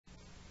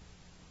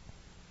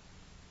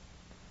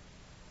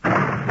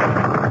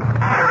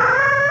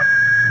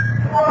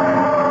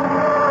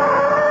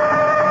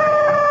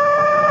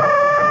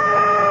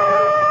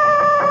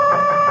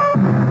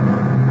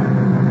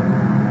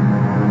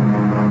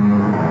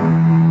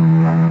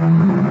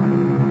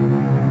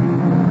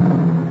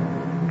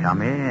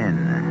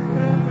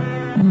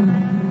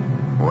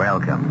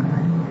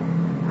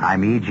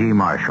I'm E.G.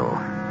 Marshall,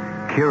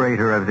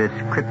 curator of this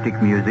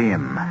cryptic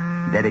museum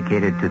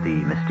dedicated to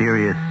the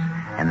mysterious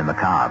and the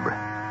macabre.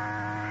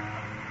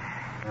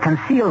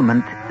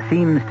 Concealment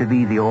seems to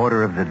be the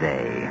order of the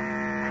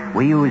day.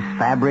 We use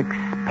fabrics,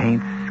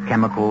 paints,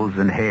 chemicals,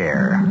 and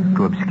hair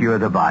to obscure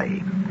the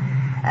body,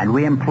 and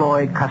we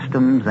employ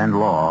customs and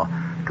law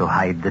to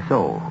hide the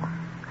soul.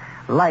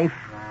 Life,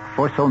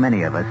 for so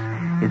many of us,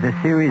 is a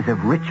series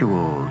of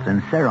rituals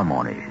and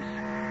ceremonies,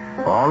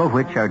 all of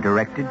which are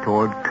directed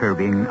toward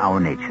curbing our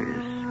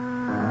natures.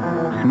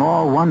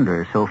 Small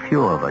wonder so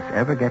few of us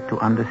ever get to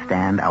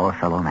understand our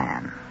fellow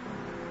man.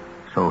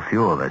 So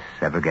few of us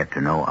ever get to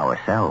know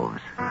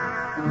ourselves.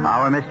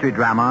 Our mystery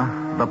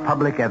drama, The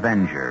Public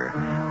Avenger,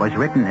 was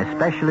written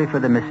especially for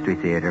the Mystery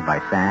Theater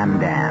by Sam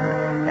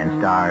Dan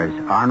and stars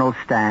Arnold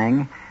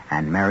Stang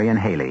and Marion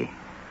Haley.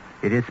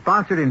 It is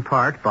sponsored in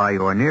part by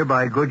your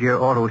nearby Goodyear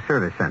Auto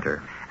Service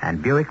Center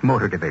and Buick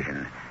Motor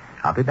Division.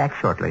 I'll be back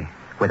shortly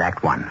with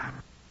Act One.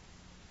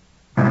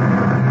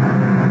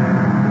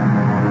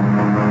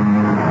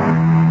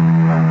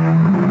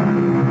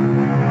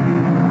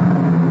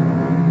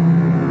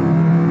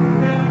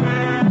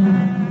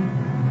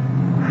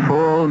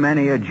 Full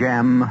many a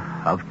gem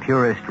of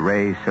purest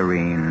ray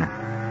serene,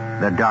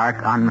 the dark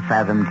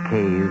unfathomed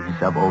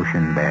caves of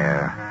ocean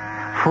bare.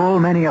 Full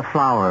many a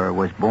flower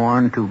was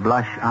born to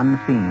blush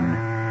unseen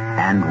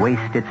and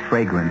waste its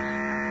fragrance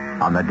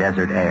on the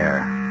desert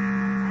air.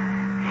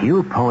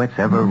 Few poets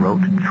ever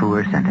wrote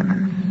truer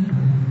sentiments.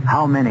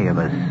 How many of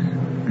us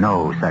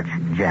know such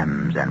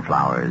gems and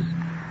flowers?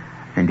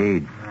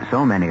 Indeed,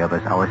 so many of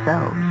us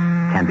ourselves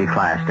can be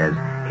classed as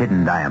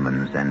hidden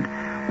diamonds and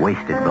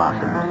wasted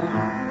blossoms.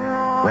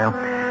 Well,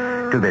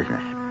 to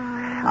business.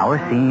 Our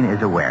scene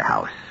is a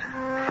warehouse.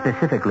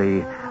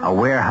 Specifically, a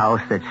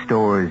warehouse that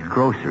stores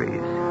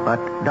groceries.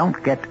 But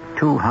don't get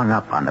too hung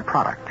up on the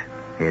product.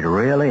 It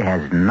really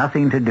has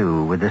nothing to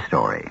do with the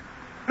story.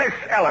 Miss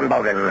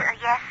Ellenbogen.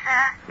 Yes,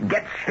 sir?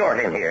 Get Stewart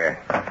in here.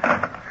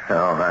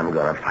 Oh, I'm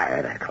going to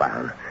fire that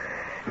clown.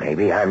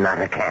 Maybe I'm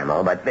not a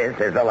camel, but this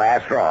is the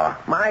last straw.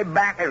 My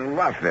back is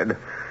rusted.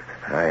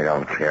 I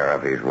don't care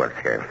if he's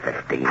worked here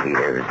 50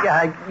 years.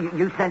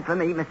 You sent for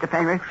me, Mr.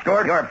 Fenris?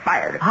 Stewart, you're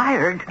fired.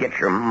 Fired? Get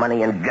your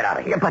money and get out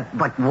of here. Yeah,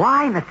 but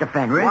why, Mr.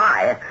 Fenris?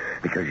 Why?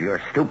 Because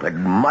you're stupid,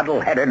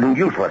 muddle-headed, and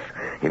useless.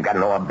 You've got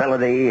no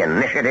ability,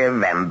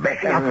 initiative,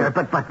 ambition. Yes, sir,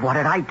 but what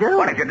did I do?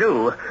 What did you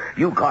do?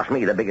 You cost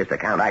me the biggest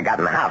account I got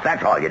in the house.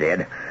 That's all you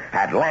did.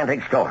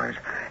 Atlantic Stores.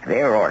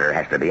 Their order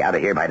has to be out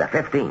of here by the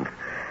 15th.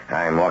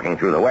 I'm walking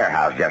through the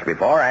warehouse just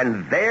before,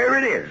 and there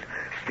it is.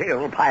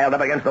 Still piled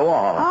up against the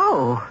wall.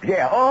 Oh.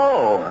 Yeah,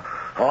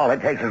 all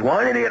it takes is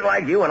one idiot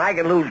like you, and I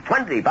can lose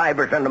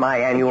 25% of my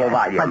annual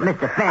volume. But,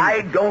 Mr. Fenris...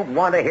 I don't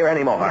want to hear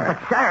any more. Yeah,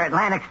 but, sir,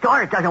 Atlantic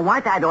Stores doesn't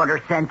want that order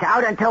sent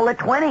out until the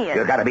 20th.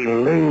 You've got to be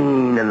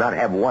lean and not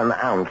have 1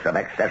 ounce of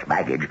excess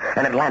baggage.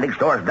 And Atlantic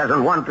Stores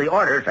doesn't want the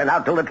order sent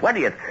out till the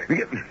 20th.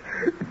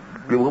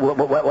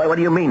 What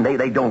do you mean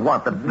they don't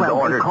want the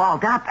order? We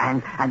called up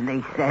and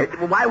they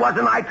said... Why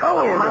wasn't I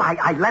told? Well,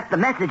 I left the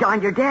message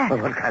on your desk.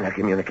 Well, what kind of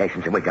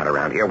communications have we got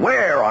around here?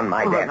 Where on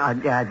my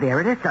desk? There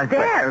it is, sir.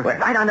 There. Where?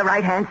 Right on the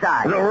right-hand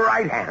side. The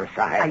right-hand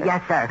side?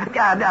 Yes, sir.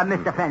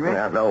 Mr. Fenris.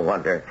 Well, no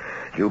wonder.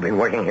 You've been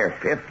working here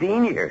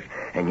 15 years,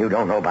 and you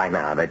don't know by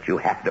now that you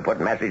have to put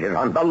messages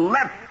on the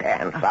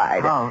left-hand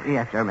side. Oh,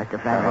 yes, sir, Mr.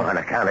 Fenris. On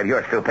account of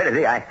your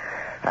stupidity, I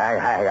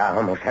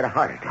almost had a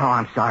heart attack. Oh,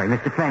 I'm sorry,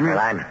 Mr. Fenris.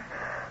 Well,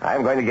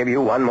 I'm going to give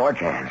you one more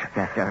chance.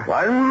 Yes, sir.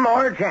 One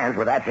more chance,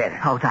 well, that's it.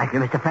 Oh, thank you,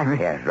 Mr. Fenris.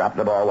 Yes, drop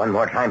the ball one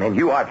more time, and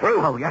you are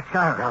through. Oh, yes,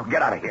 sir. Now,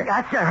 get out of here.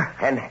 Yes, sir.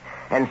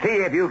 And see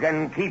if you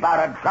can keep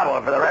out of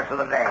trouble for the rest of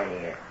the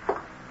day.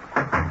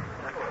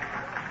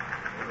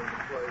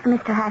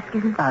 Mr.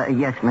 Haskins?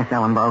 Yes, Miss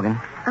Ellenbogen.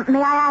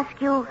 May I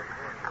ask you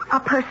a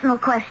personal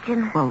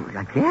question? Well,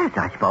 yes,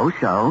 I suppose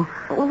so.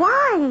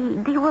 Why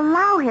do you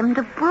allow him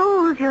to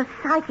bruise your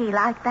psyche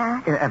like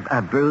that?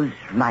 Bruise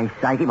my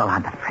psyche? Well,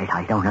 I'm afraid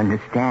I don't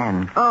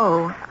understand.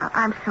 Oh,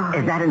 I'm sorry.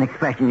 Is that an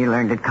expression you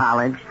learned at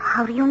college?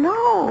 How do you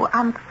know?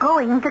 I'm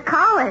going to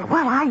college.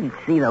 Well, I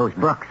see those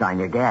books on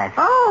your desk.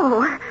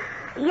 Oh,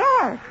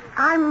 yes.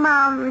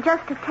 I'm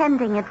just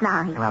attending at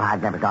night. Well,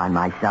 I've never gone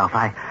myself.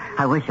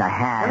 I wish I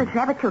had. Well, it's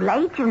never too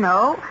late, you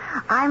know.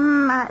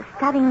 I'm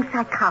studying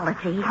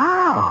psychology.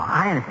 Oh,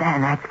 I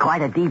understand. That's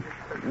quite a deep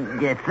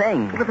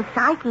thing. Well, the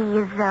psyche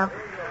is, well,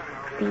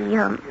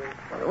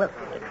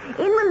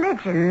 in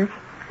religions,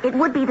 it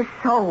would be the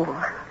soul.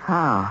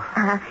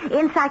 Oh.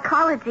 In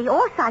psychology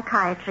or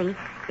psychiatry,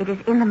 it is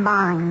in the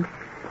mind,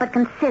 but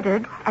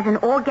considered as an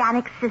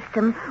organic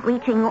system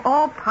reaching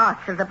all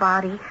parts of the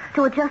body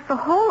to adjust the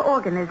whole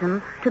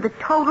organism to the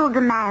total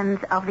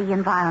demands of the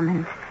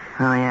environment.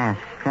 Oh, yes.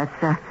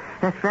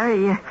 That's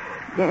very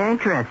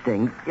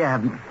interesting.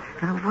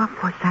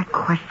 What was that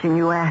question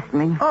you asked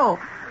me? Oh,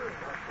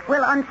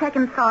 well, on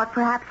second thought,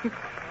 perhaps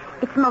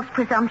it's most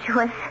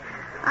presumptuous.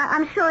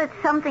 I'm sure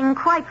it's something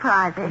quite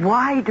private.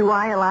 Why do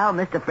I allow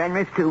Mr.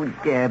 Fenris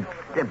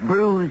to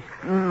bruise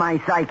my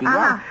psyche?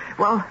 Uh-huh.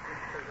 Well,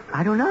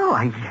 I don't know.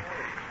 I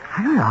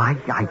don't know.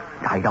 I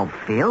I don't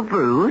feel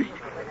bruised.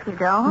 You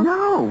don't?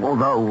 No,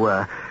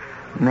 although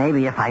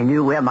maybe if I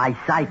knew where my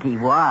psyche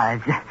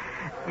was.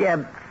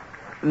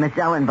 Miss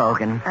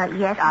Ellenbogen.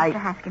 Yes, Mr.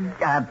 Haskins.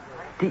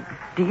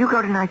 Do you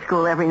go to night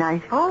school every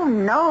night? Oh,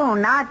 no,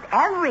 not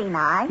every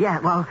night. Yeah,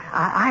 well,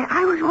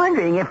 I was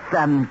wondering if,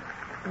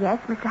 Yes,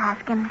 Mr.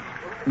 Haskins.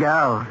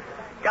 No.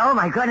 Oh,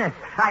 my goodness.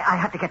 I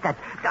have to get that...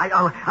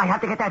 I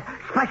have to get that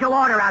special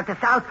order out to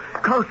South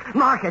Coast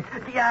Markets.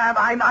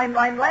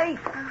 I'm late.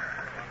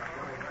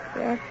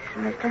 Yes,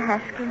 Mr.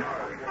 Haskins.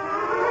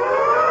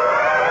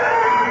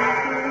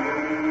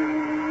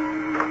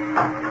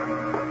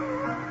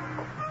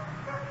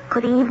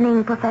 Good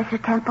evening, Professor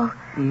Temple.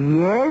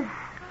 Yes?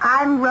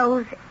 I'm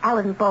Rose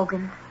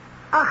Ellenbogen.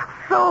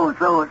 So,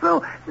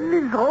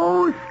 Miss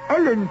Rose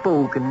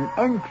Ellenbogen,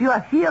 and you're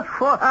here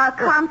for... A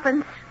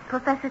conference,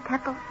 Professor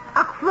Temple.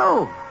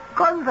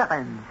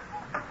 Conference.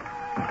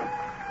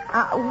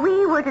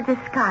 We were to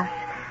discuss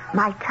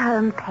my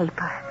term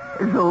paper.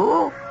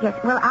 So? Yes,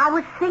 well, I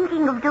was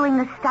thinking of doing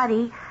a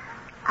study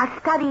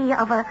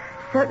of a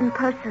certain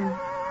person.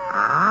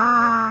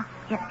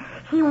 Yes,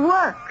 he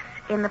works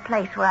in the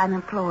place where I'm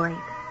employed.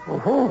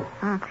 Oh.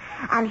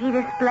 And he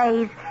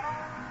displays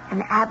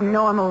an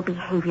abnormal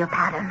behavior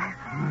pattern.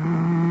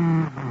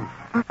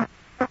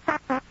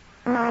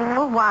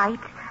 White,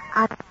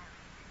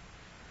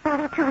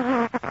 32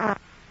 years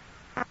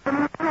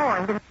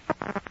old.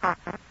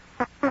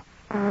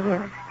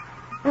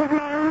 His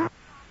name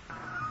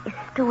is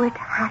Stuart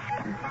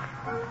Haskins.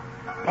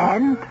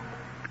 And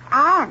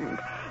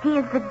he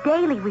is the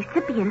daily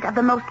recipient of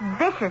the most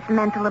vicious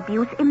mental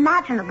abuse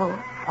imaginable.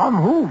 From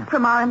whom?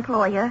 From our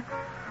employer,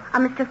 a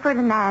Mr.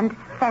 Ferdinand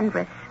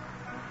Fenris.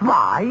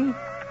 Why?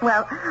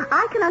 Well,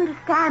 I can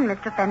understand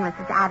Mr.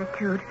 Fenris's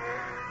attitude.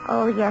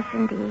 Oh, yes,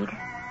 indeed.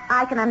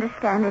 I can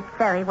understand it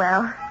very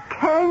well.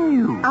 Can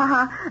you?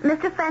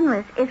 Mr.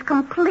 Fenris is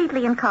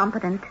completely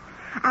incompetent,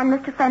 and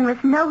Mr.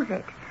 Fenris knows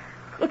it.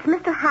 It's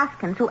Mr.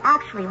 Haskins who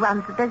actually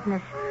runs the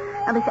business.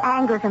 Now, this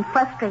angers and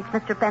frustrates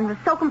Mr. Fenris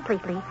so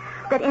completely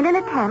that in an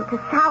attempt to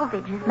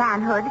salvage his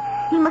manhood,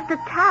 he must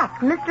attack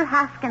Mr.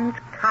 Haskins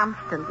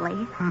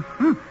constantly.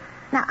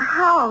 Now,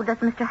 how does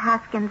Mr.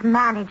 Haskins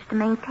manage to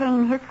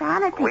maintain his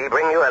sanity? We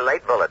bring you a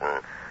late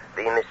bulletin.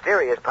 The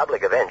mysterious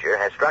public Avenger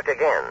has struck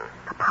again.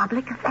 The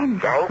public Avenger?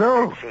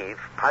 Gangster Chief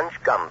Punch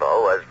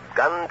Gumbo was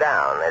gunned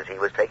down as he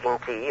was taking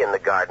tea in the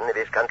garden of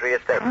his country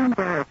estate.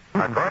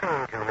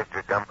 According to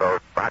Mr.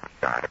 Gumbo's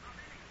bodyguard,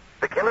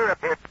 the killer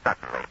appeared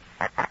suddenly,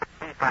 and as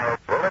he fired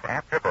bullet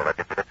after bullet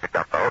into Mr.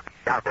 Gumbo, he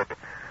shouted,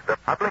 "The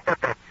public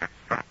Avenger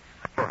struck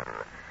again."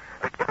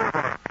 The killer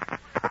was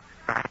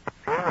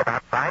seeing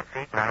about 5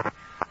 feet now.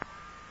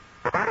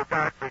 The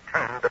bodyguard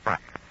returned the fire.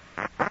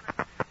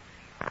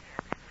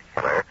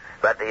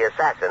 But the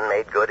assassin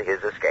made good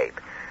his escape.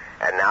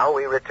 And now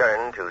we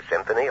return to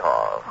Symphony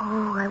Hall.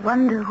 Oh, I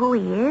wonder who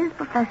he is,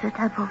 Professor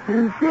Temple.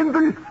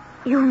 Simple.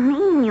 You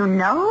mean you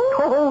know?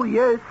 Oh,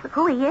 yes.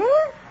 Who he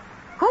is?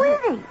 Who is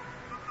he?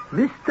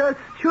 Mr.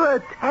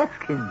 Stuart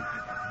Haskins.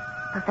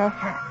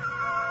 Professor,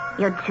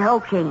 you're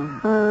joking.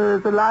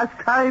 The last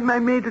time I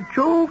made a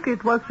joke,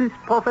 it was with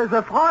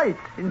Professor Freud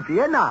in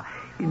Vienna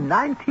in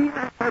 19...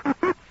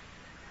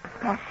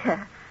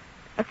 Professor,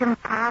 it's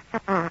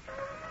impossible.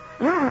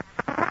 You...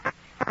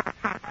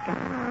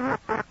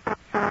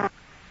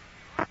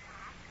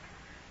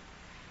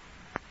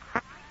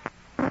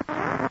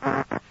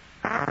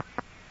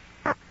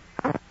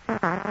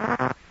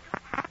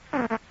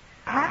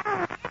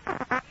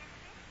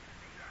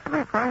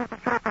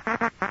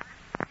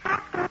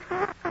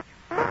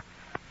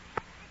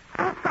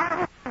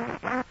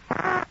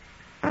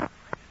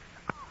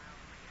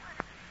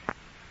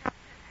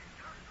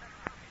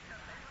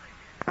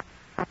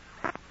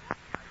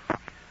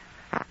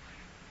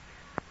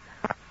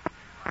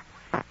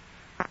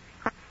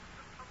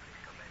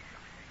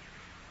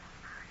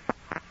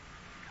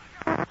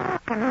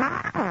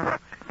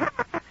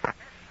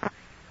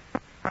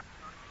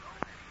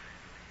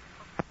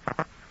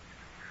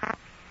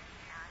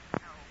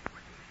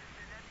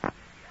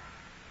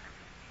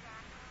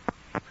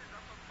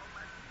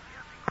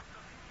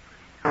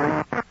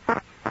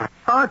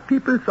 Hard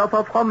people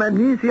suffer from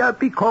amnesia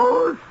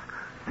because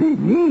they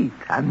need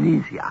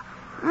amnesia.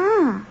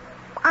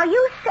 Are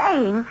you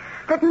saying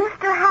that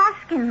Mr.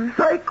 Haskins...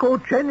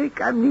 Psychogenic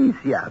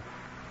amnesia.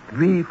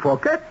 We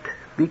forget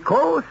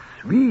because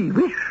we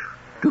wish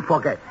to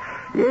forget.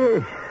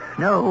 Yes.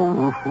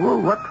 No.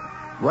 What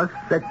was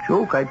that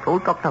joke I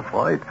told Dr.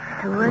 Freud?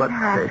 Stuart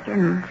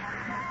Haskins,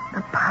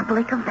 the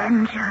public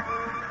Avenger.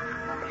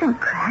 It's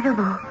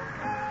incredible.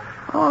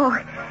 Oh,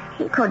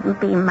 he couldn't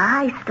be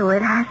my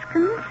Stuart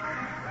Haskins.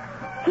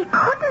 He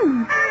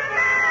couldn't.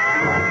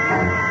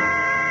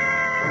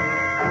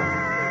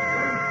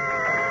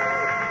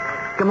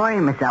 Good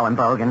morning, Miss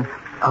Ellenbogen.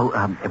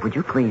 Would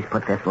you please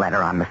put this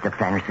letter on Mr.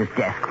 Fenris's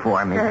desk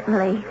for me?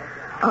 Certainly.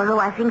 Although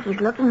I think he's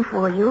looking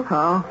for you.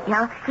 Oh?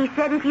 Yeah, he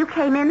said if you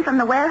came in from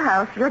the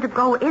warehouse, you're to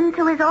go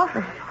into his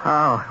office.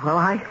 Oh, well,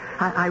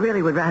 I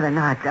really would rather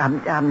not.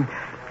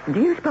 Do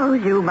you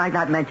suppose you might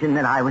not mention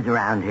that I was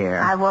around here?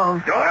 I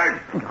won't. Stewart!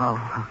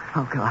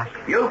 Oh, gosh.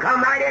 You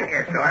come right in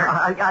here,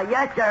 Stewart.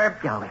 Yes, sir.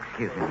 Oh,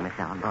 excuse me, Miss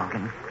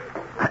Ellenbogen.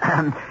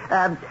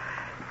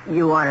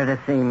 You wanted to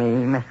see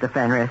me, Mr.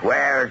 Fenris?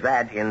 Where's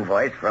that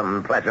invoice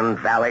from Pleasant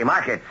Valley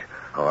Markets?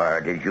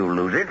 Or did you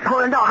lose it?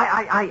 Oh, no,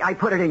 I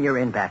put it in your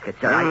in basket,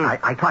 sir.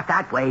 I thought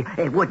that way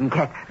it wouldn't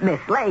get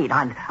mislaid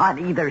on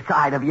either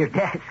side of your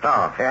desk.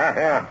 Oh,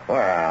 yeah.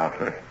 Well,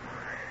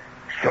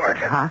 Stewart.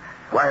 Huh?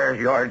 Where's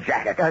your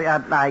jacket?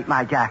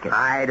 My jacket.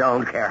 I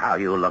don't care how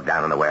you look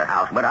down in the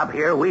warehouse, but up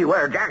here we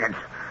wear jackets.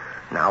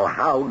 Now,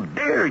 how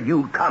dare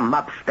you come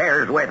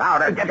upstairs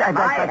without a jacket?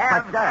 I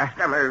have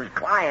customers,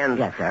 clients,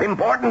 yes, sir.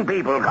 important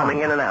people coming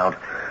in and out.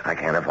 I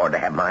can't afford to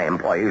have my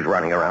employees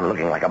running around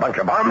looking like a bunch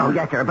of bums. Oh,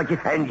 yes, sir, but you...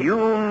 And you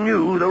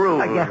knew the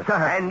rules. Yes, sir.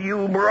 And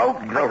you broke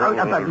the rules.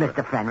 But,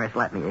 Mr. Fenris,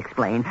 let me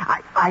explain.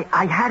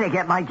 I had to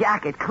get my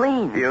jacket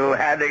cleaned. You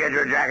had to get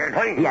your jacket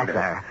cleaned? Yes,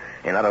 sir.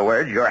 In other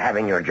words, you're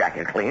having your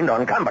jacket cleaned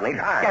on company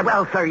time. Yeah,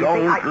 well, sir, you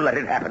don't let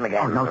it happen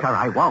again. Oh, no, sir,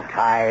 I won't.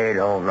 I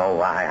don't know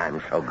why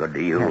I'm so good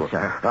to you. Yes,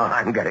 sir. Oh,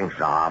 I'm getting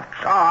soft.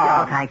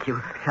 Oh, thank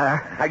you,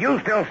 sir. Are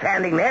you still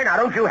standing there? Now,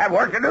 don't you have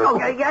work to do?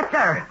 Oh, yes,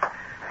 sir.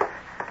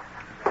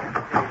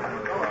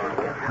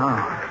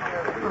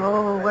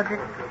 Oh, was it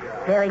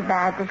very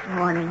bad this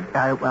morning?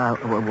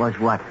 Was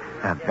what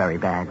very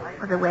bad?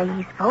 Well, the way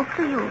he spoke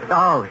to you.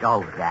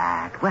 Oh,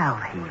 that. Well,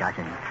 he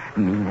doesn't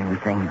mean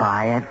anything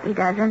by it. He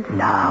doesn't?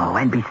 No,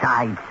 and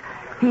besides,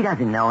 he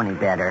doesn't know any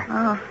better.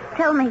 Oh,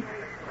 tell me,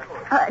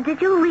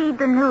 did you read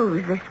the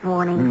news this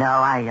morning? No,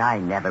 I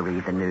never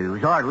read the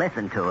news or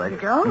listen to it. You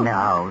don't?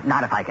 No,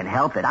 not if I can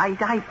help it.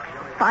 I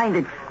find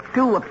it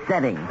too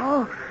upsetting.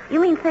 Oh,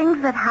 you mean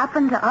things that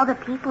happen to other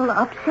people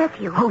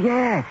upset you? Oh,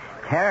 yes,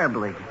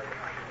 terribly.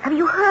 Have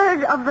you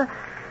heard of the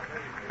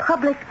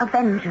Public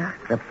Avenger?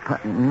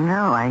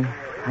 No, I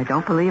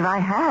don't believe I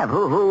have.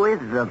 Who is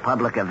the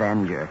Public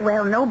Avenger?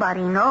 Well,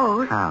 nobody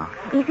knows. Oh.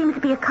 He seems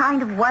to be a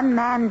kind of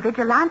one-man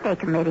vigilante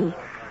committee.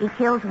 He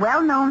kills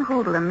well-known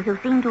hoodlums who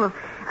seem to have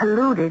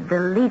eluded the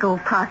legal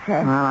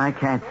process. Well, I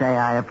can't say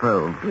I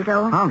approve. You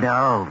don't? Oh,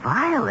 no.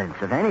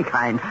 Violence of any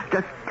kind.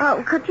 Just...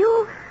 Oh, could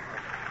you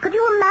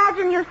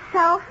imagine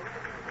yourself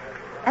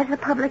as the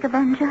Public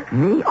Avenger?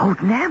 Me? Oh,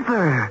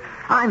 never.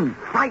 I'm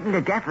frightened to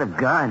death of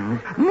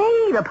guns.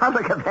 Me, the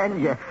Public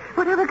Avenger.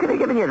 Whatever could have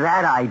given you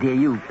that idea?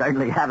 You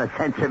certainly have a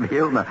sense of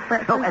humor.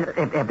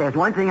 And if there's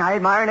one thing I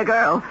admire in a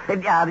girl,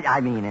 in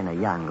a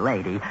young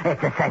lady,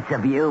 it's a sense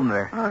of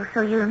humor. Oh,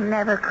 so you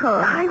never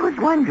could? I was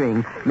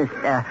wondering, Miss,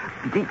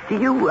 do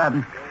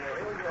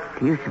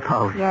you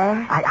suppose?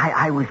 Yes?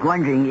 I was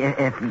wondering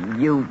if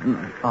you...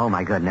 Oh,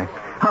 my goodness.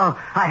 Oh,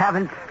 I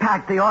haven't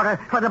packed the order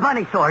for the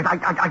bunny swords.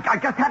 I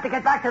just have to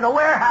get back to the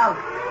warehouse.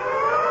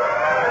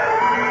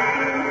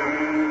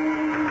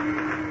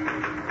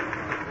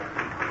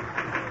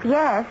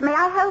 Yes, may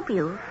I help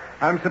you?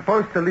 I'm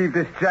supposed to leave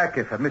this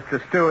jacket for Mr.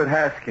 Stuart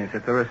Haskins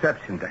at the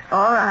reception desk.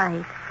 All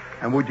right.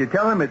 And would you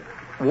tell him it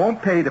won't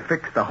pay to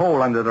fix the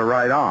hole under the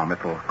right arm?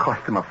 It'll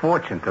cost him a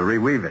fortune to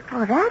reweave it.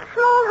 Oh, that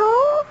small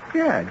hole?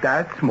 Yeah,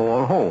 that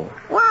small hole.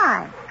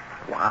 Why?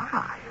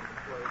 Why?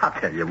 I'll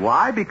tell you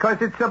why.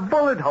 Because it's a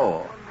bullet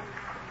hole.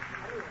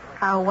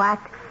 A what?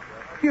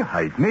 You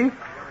heard me.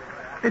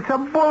 It's a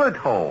bullet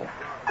hole.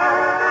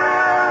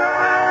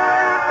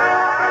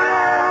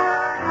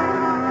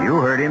 You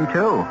heard him,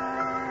 too.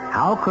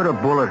 How could a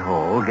bullet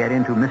hole get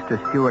into Mr.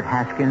 Stuart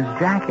Haskins'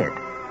 jacket?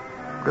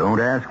 Don't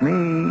ask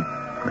me.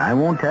 I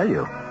won't tell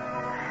you.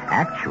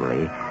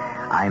 Actually,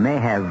 I may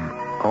have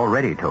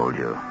already told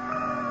you.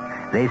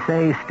 They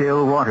say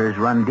still waters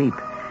run deep.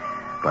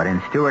 But in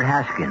Stuart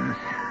Haskins,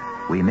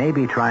 we may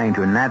be trying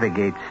to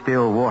navigate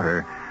still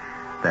water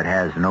that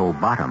has no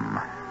bottom.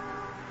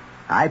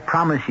 I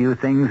promise you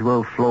things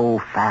will flow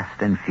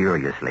fast and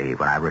furiously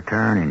when I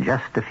return in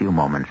just a few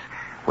moments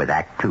with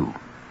Act Two.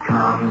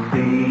 Come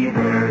see,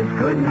 there's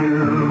good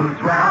news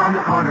round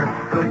the corner.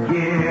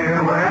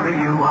 Goodyear, wherever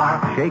you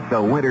are. Shake the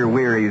winter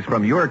wearies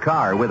from your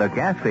car with a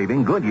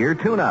gas-saving Goodyear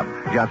tune-up.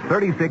 Just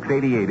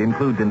 $36.88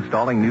 includes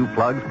installing new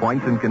plugs,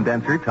 points and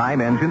condenser, time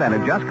engine, and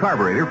adjust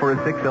carburetor for a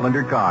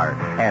 6-cylinder car.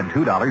 Add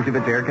 $2 if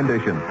it's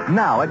air-conditioned.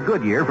 Now at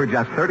Goodyear for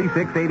just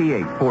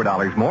 $36.88.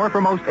 $4 more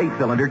for most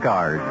 8-cylinder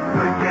cars.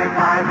 Goodyear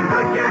tires and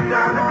Goodyear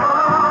service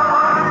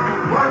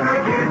cars. Work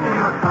Goodyear to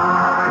your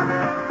car.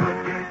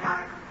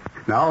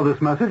 Now, this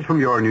message from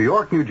your New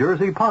York, New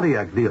Jersey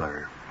Pontiac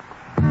dealer.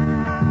 See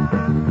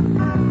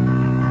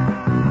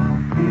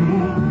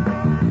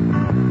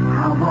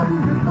how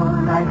wonderful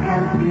I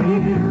can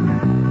feel.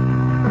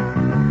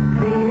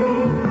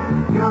 Being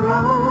your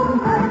own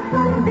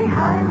person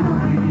behind the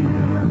wheel.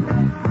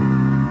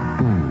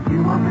 You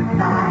want the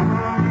sign,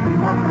 you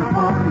want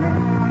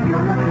performance,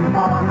 you're looking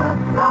for a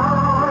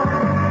star.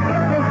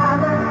 If they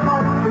haven't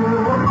got to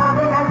a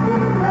Pontiac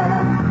dealer,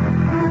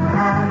 you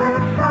haven't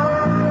shot.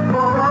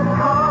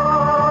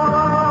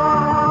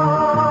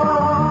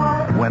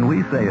 When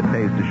we say it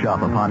pays to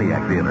shop a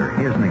Pontiac dealer,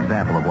 here's an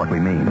example of what we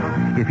mean.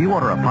 If you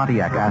order a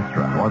Pontiac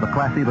Astra or the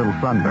classy little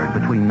Sunbird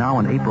between now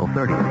and April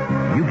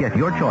 30th, you get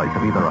your choice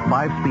of either a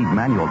 5-speed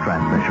manual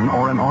transmission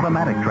or an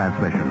automatic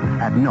transmission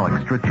at no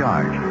extra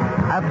charge.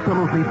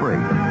 Absolutely free.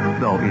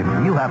 So if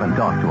you haven't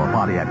talked to a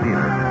Pontiac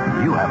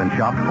dealer, you haven't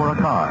shopped for a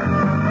car. If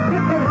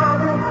you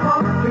haven't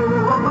talked to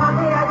a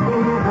Pontiac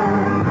dealer,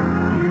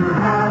 you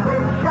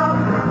haven't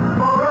shopped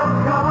for a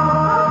car.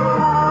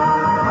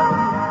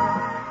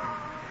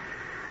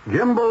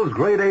 Gimbel's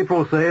Great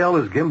April Sale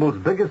is Gimbel's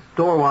biggest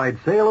store-wide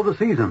sale of the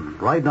season.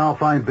 Right now,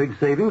 find big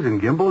savings in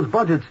Gimbel's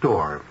Budget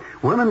Store.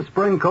 Women's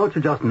spring coats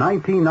are just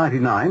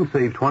 $19.99,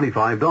 save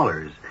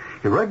 $25.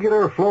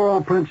 Irregular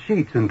floral print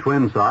sheets in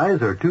twin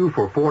size are 2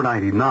 for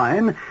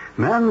 $4.99.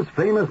 Men's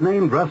famous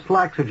name dress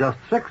slacks are just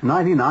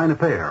 $6.99 a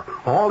pair.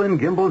 All in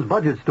Gimbel's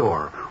Budget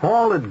Store.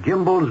 All at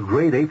Gimbel's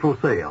Great April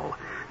Sale.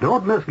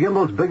 Don't miss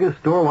Gimbel's biggest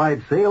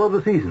store-wide sale of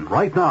the season.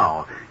 Right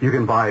now, you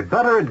can buy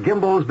better at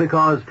Gimbel's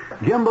because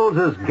Gimbel's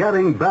is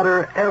getting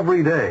better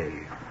every day.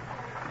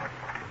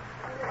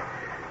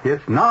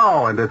 It's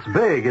now, and it's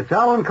big. It's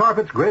Allen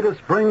Carpet's greatest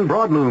spring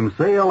broadloom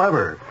sale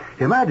ever.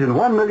 Imagine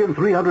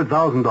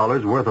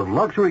 $1,300,000 worth of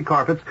luxury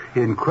carpets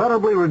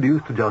incredibly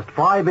reduced to just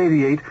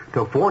 $588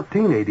 to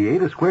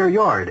 $1488 a square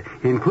yard,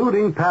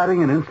 including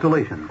padding and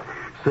installation.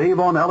 Save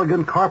on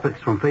elegant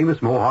carpets from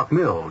famous Mohawk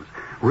mills.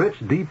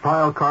 Rich, deep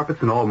pile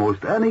carpets in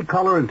almost any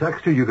color and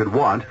texture you could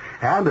want,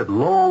 and at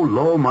low,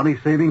 low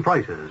money-saving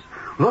prices.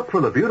 Look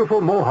for the beautiful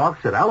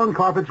Mohawks at Allen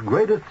Carpet's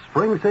greatest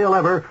spring sale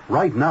ever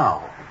right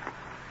now.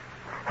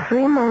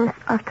 3 months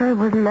after I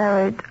was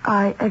married,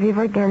 I,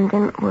 Aviva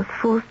Gendin, was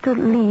forced to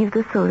leave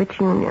the Soviet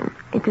Union.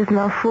 It is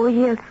now 4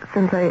 years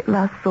since I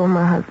last saw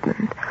my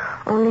husband.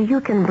 Only you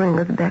can bring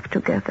us back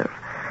together.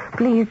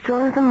 Please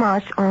join the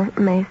march on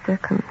May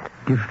 2nd.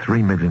 Give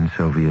 3 million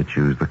Soviet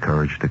Jews the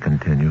courage to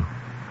continue.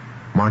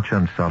 March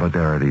on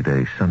Solidarity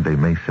Day, Sunday,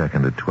 May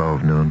 2nd at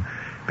 12 noon,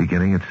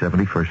 beginning at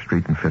 71st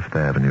Street and 5th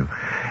Avenue.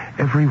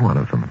 Every one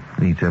of them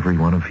needs every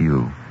one of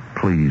you.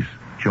 Please,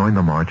 join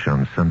the march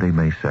on Sunday,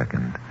 May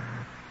 2nd.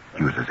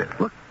 Uses it.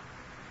 Look.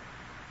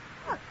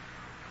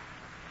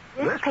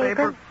 This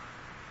paper.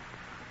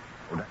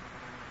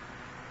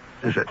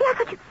 Is it? Yes,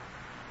 but you...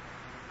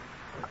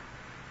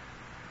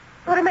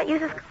 What about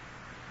uses...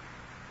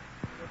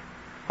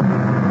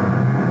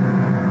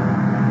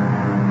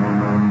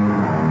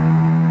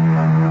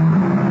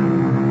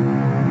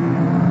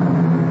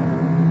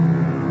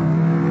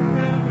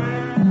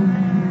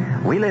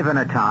 We live in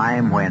a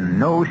time when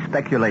no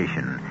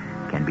speculation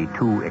can be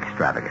too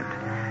extravagant.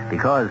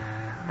 Because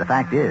the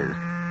fact is,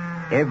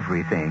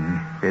 everything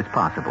is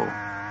possible.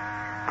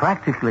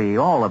 Practically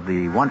all of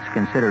the once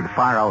considered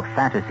far-out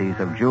fantasies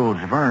of Jules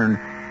Verne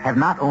have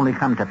not only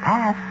come to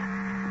pass,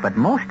 but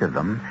most of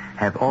them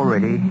have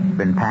already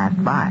been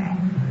passed by.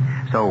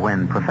 So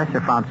when Professor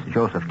Franz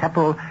Joseph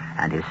Teppel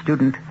and his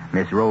student,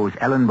 Miss Rose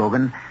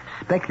Ellenbogen,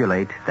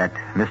 speculate that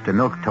Mr.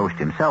 Milquetoast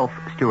himself,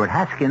 Stuart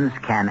Haskins,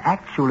 can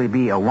actually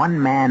be a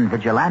one-man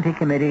vigilante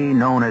committee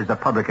known as the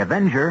Public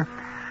Avenger,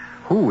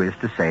 who is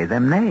to say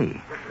them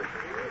nay?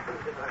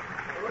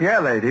 Yeah,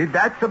 lady,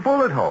 that's a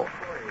bullet hole.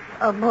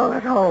 A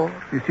bullet hole.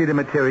 You see the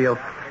material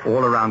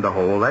all around the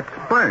hole? That's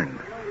burned.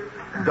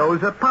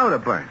 Those are powder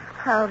burns.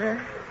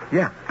 Powder.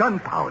 Yeah,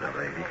 gunpowder,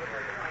 lady.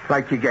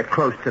 Like you get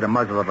close to the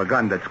muzzle of a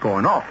gun that's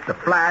going off. The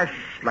flash,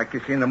 like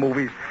you see in the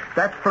movies,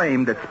 that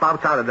flame that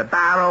spouts out of the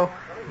barrel,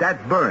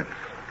 that burns.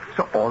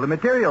 So all the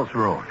material's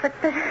ruined. But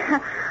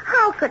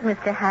how could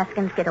Mr.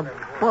 Haskins get a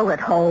bullet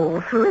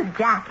hole through his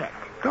jacket?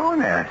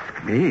 Don't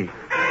ask me.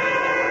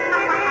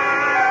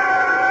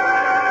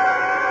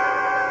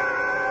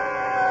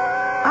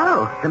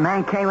 Oh, the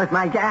man came with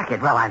my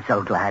jacket. Well, I'm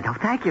so glad. Oh,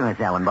 thank you, Miss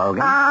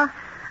Ellenbogen.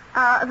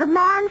 The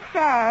man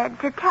said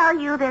to tell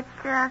you that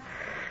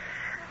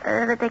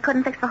they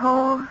couldn't fix the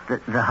hole.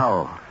 The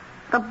hole.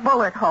 The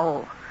bullet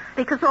hole.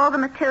 Because all the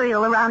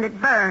material around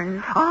it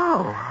burned.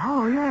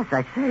 Oh, yes,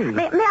 I see.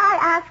 May I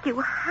ask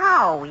you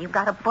how you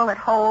got a bullet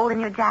hole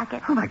in your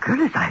jacket? Oh, my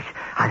goodness, I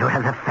don't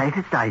have the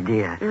faintest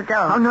idea. You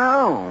don't? Oh,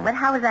 no. But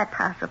how is that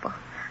possible?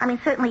 I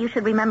mean, certainly you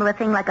should remember a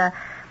thing like a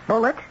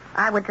bullet,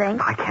 I would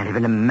think. I can't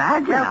even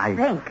imagine. Well,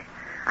 think.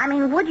 I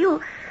mean,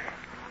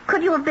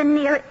 could you have been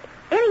near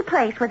any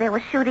place where they were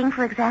shooting,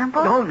 for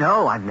example? Oh,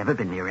 no, I've never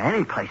been near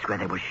any place where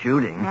they were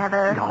shooting.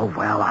 Never? Oh,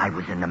 well, I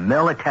was in the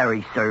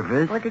military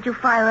service. Or did you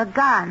fire a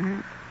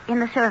gun in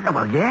the service? Oh,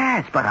 well,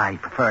 yes, but I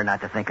prefer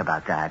not to think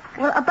about that.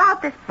 Well,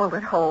 about this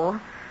bullet hole,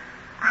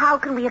 how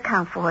can we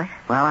account for it?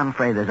 Well, I'm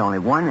afraid there's only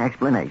one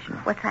explanation.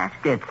 What's that?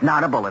 It's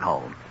not a bullet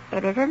hole.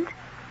 It isn't?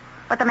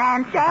 But the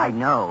man said. Yes, I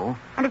know.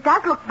 And it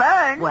does look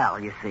burned. Well,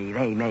 you see,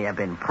 they may have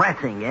been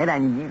pressing it,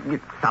 and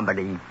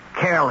somebody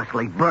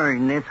carelessly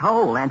burned this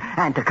hole.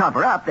 And to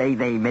cover up, they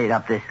made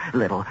up this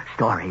little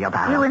story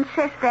about it. You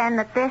insist, then,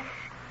 that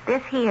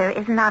this here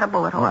is not a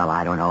bullet hole? Well,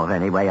 I don't know of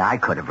any way I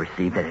could have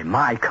received it in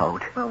my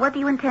coat. Well, what do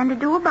you intend to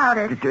do about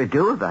it? To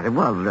do about it?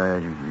 Well,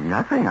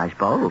 nothing, I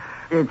suppose.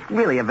 It's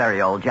really a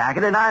very old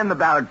jacket, and I'm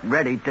about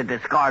ready to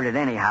discard it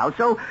anyhow.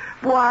 So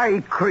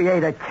why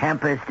create a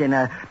tempest in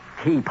a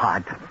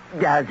teapot,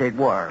 as it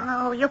were.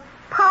 Oh, you're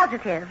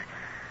positive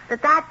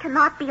that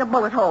cannot be a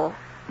bullet hole.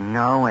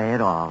 No way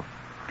at all.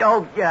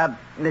 Oh,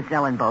 Miss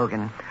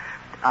Ellenbogen,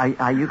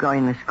 are you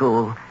going to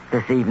school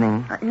this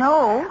evening?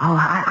 No. Oh,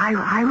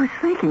 I was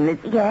thinking that...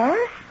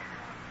 Yes?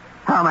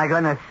 Oh, my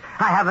goodness.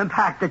 I haven't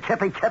packed the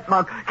Chippy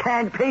Chipmunk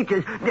canned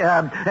peaches.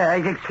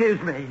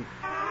 Excuse me.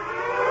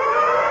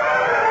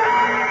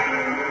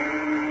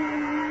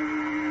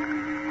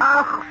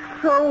 Ach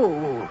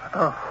so,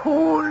 a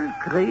hole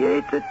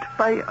created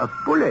by a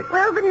bullet.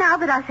 Well, but now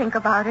that I think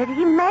about it,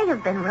 he may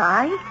have been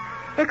right.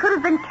 There could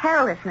have been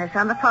carelessness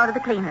on the part of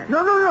the cleaners.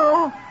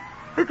 No.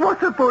 It was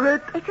a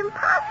bullet. It's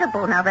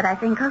impossible now that I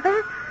think of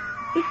it.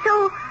 He's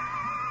so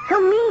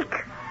meek.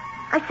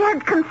 I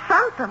said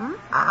confront them.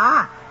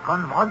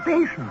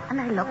 Confrontation.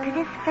 And I looked at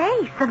his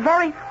face. The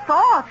very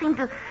thought seemed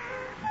to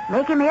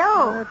make him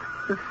ill.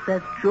 That's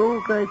that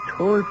joke I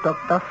told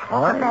Dr.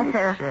 Freud.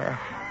 Professor,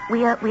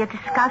 we are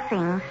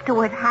discussing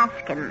Stuart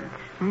Haskins.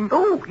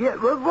 Oh, yeah.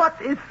 Well,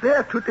 what is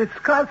there to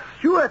discuss?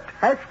 Stuart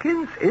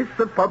Haskins is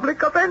the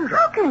public avenger.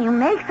 How can you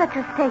make such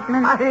a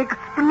statement? I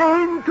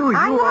explained to you.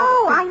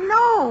 I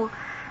know.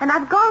 And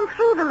I've gone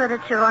through the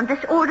literature on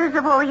disorders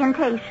of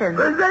orientation.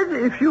 Well, then,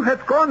 if you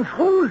have gone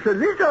through the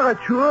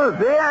literature,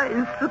 where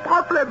is the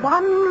problem?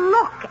 One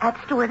look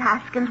at Stuart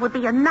Haskins would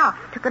be enough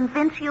to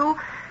convince you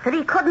that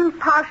he couldn't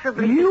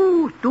possibly...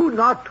 You do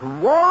not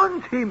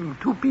want him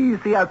to be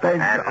the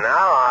avenger. And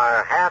now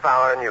our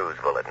half-hour news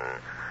bulletin.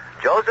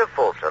 Joseph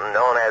Folsom,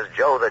 known as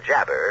Joe the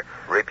Jabber,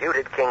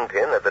 reputed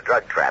kingpin of the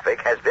drug traffic,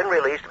 has been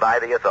released by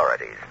the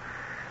authorities.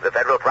 The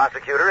federal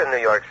prosecutor in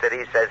New York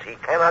City says he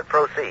cannot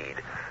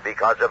proceed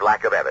because of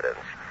lack of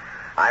evidence.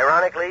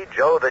 Ironically,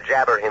 Joe the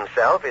Jabber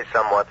himself is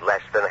somewhat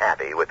less than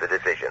happy with the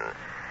decision.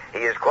 He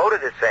is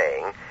quoted as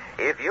saying,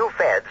 "If you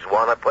feds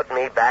want to put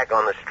me back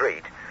on the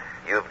street,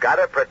 you've got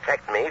to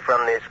protect me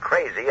from this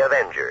crazy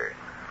Avenger."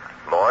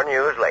 More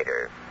news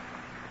later.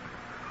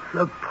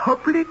 The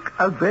public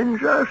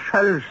avenger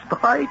shall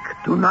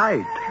strike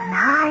tonight.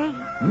 Tonight?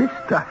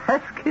 Mr.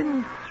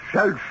 Haskins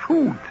shall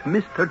shoot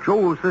Mr.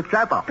 Joe the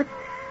Jabber. But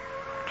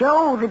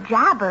Joe the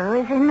Jabber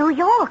is in New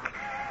York.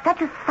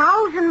 That's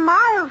 1,000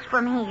 miles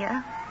from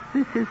here.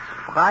 This is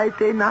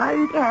Friday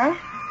night. Yes?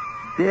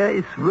 There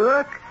is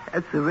work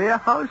at the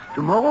warehouse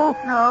tomorrow.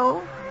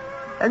 No.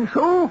 And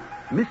so,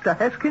 Mr.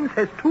 Haskins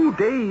has 2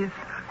 days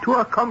to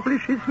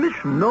accomplish his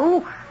mission,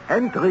 no?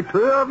 And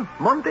return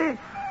Monday.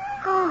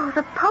 Oh,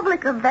 the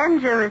public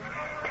avenger is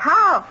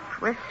tough,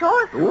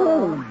 resourceful.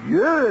 Oh,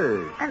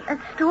 yes. And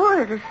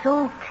Stuart is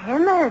so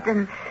timid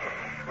and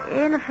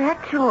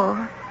ineffectual.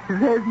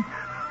 Then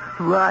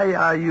why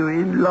are you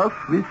in love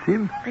with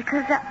him?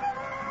 Because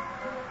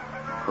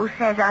Who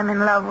says I'm in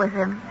love with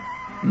him?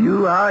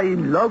 You are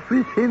in love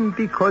with him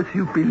because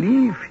you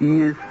believe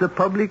he is the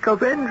public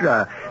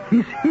avenger.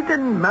 His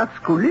hidden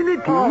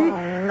masculinity...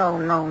 Oh,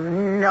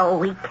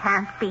 no, he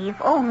can't be. If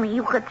only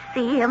you could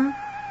see him.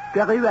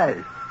 Very well.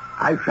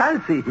 I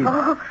shall see him.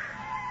 Oh.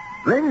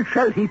 When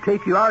shall he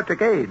take you out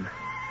again?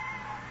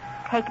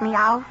 Take me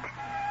out?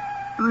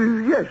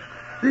 Yes,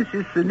 this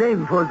is the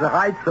name for the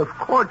rites of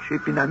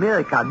courtship in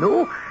America,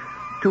 no?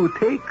 To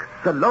take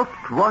the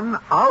loved one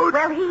out?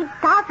 Well, he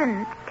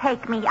doesn't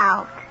take me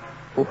out.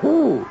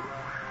 Oh,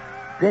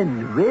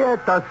 then where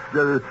does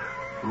the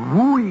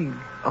wooing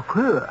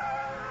occur?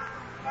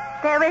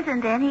 There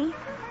isn't any.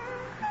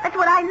 That's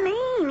what I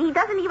mean. He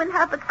doesn't even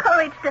have the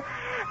courage to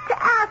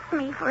ask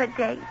me for a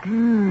date.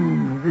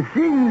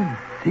 Since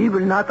he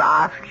will not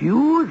ask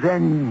you,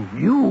 then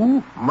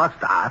you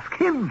must ask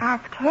him.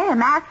 Ask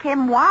him? Ask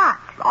him what?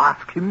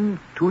 Ask him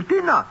to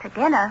dinner. To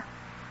dinner?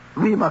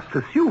 We must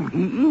assume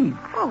he eats.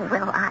 Oh,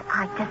 well,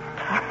 I just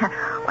can't.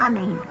 I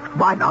mean...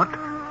 Why not?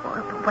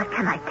 What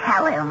can I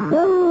tell him?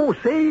 Oh,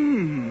 say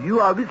you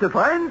are with a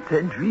friend,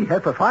 and we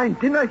have a fine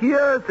dinner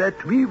here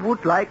that we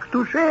would like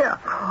to share.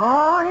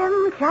 Call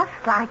him just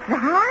like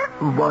that?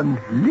 One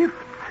lifts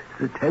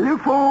the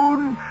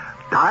telephone,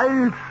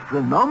 dials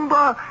the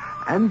number,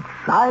 and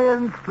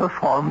science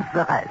performs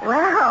the rest.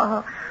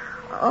 Well,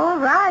 all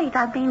right.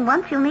 I mean,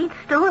 once you meet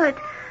Stuart,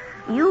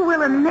 you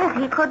will admit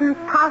he couldn't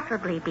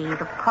possibly be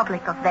the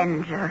public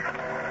avenger.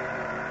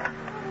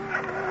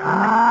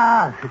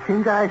 Ah, that's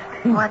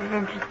interesting. What is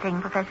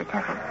interesting, Professor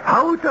Teffer?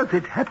 How does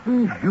it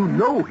happen you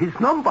know his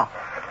number?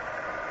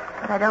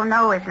 But I don't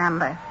know his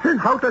number. Then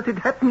how does it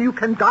happen you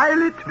can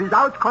dial it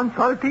without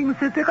consulting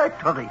the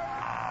directory?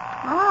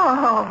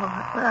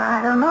 Oh, well,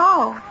 I don't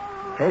know.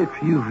 Have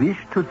you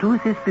wished to do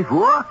this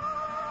before?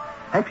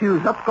 Have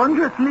you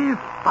subconsciously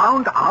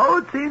found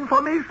out the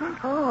information?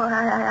 Oh,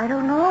 I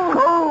don't know.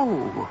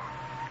 So,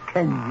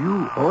 can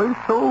you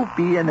also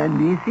be an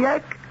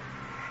amnesiac?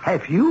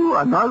 Have you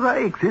another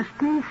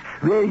existence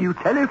where you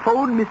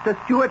telephone Mr.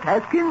 Stuart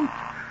Haskins?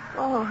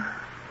 Oh,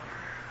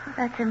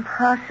 that's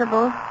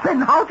impossible.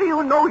 Then how do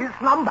you know his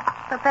number?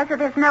 Professor,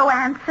 there's no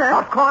answer.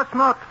 Of course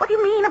not. What do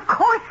you mean, of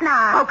course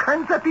not? How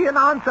can there be an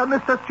answer?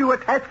 Mr.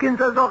 Stuart Haskins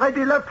has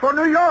already left for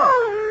New York.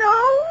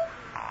 Oh,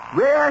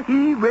 no. Where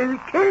he will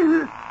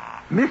kill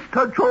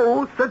Mr.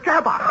 Joe the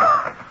Jabber.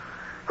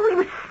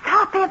 Will you stop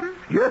stop him.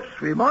 Yes,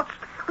 we must.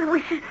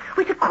 We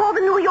should call the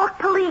New York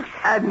police.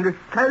 And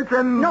tell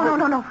them...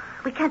 No.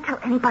 We can't tell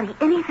anybody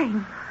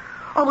anything.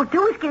 All we'll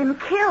do is get him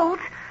killed.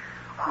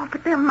 Oh,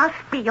 but there must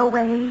be a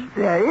way.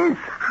 There is.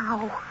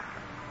 How?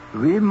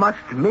 We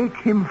must make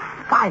him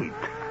fight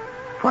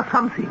for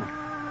something,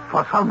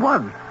 for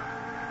someone.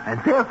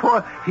 And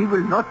therefore, he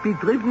will not be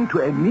driven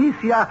to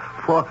amnesia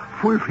for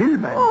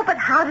fulfillment. Oh, but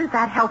how does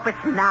that help us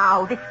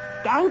now? This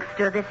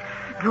gangster, this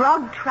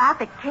drug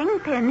traffic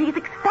kingpin, he's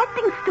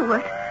expecting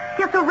Stewart.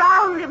 He'll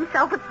surround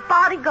himself with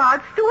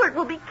bodyguards. Stewart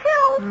will be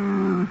killed.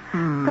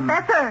 Mm-hmm.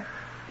 Professor,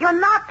 you're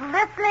not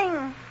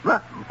listening.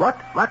 What?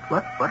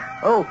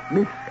 Oh,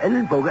 Miss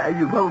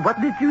Ellenbogen, what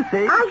did you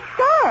say? I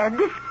said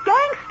this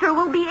gangster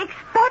will be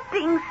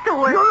expecting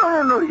Stewart.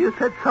 No. You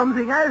said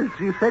something else.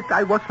 You said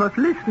I was not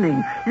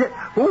listening.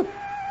 Oh,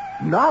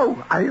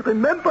 now I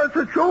remember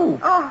the joke.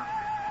 Oh.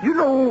 You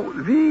know,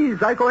 we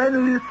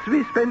psychoanalysts,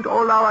 we spend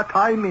all our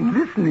time in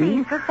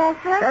listening. See,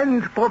 Professor?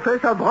 And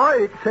Professor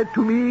Freud said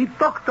to me,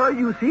 Doctor,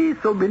 you see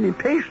so many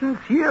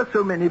patients here,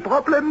 so many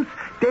problems,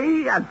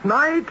 day and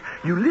night.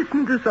 You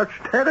listen to such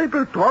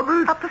terrible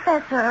troubles.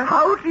 Professor.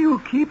 How do you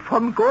keep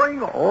from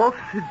going off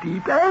the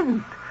deep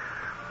end?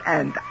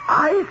 And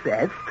I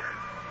said,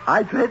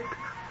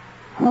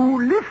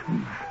 who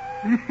listens?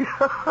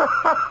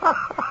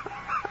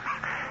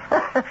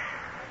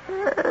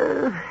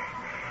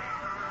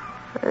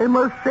 I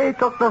must say,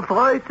 Dr.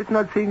 Freud did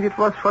not think it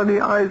was funny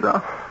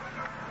either.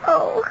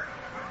 Oh,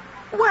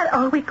 what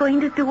are we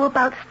going to do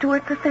about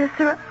Stewart,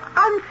 Professor?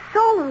 I'm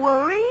so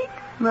worried.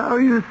 Now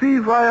you see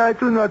why I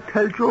do not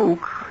tell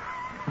jokes.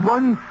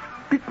 Once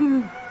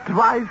bitten,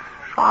 twice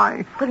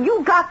shy. Well,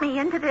 you got me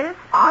into this.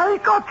 I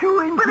got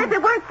you into... But if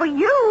it weren't for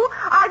you,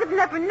 I'd have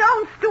never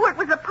known Stewart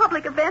was a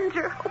public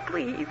avenger. Oh,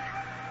 please.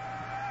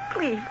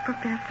 Please,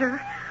 Professor.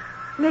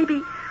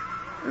 Maybe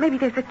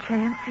there's a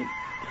chance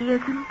he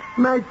isn't.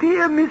 My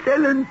dear Miss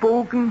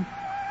Ellenbogen,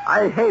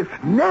 I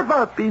have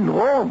never been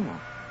wrong.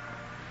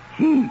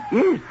 He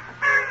is.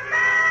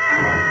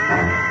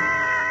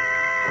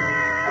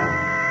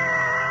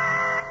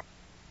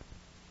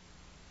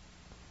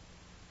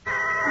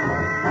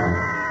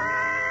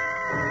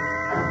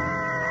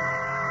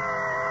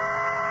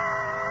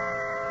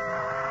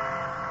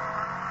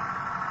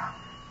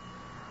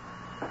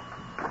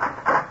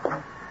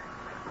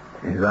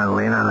 You gonna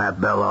lean on that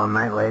bell all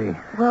night, lady?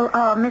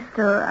 Well,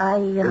 mister,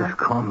 Just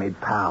call me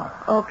pal.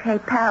 Okay,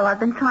 pal, I've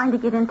been trying to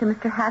get into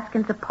Mr.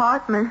 Haskins'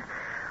 apartment,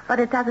 but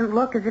it doesn't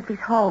look as if he's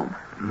home.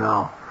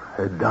 No,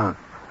 it don't.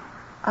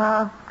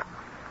 Are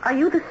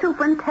you the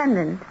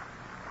superintendent?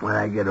 When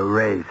I get a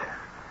raise.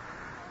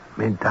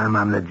 Meantime,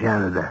 I'm the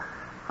janitor.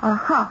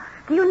 Uh-huh.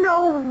 Do you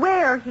know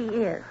where he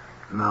is?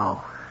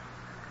 No.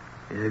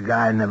 He's a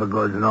guy who never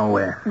goes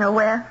nowhere.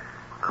 Nowhere?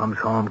 Comes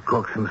home,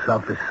 cooks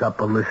himself his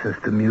supper, listens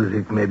to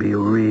music, maybe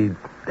he'll read,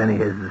 then he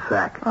hits the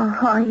sack.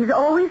 Uh-huh. He's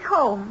always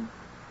home.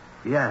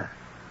 Yeah.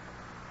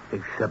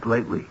 Except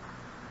lately.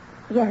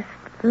 Yes,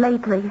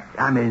 lately.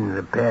 I mean,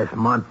 the past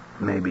month,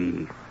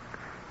 maybe.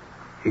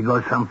 He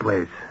goes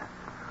someplace.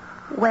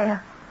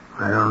 Where?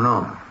 I don't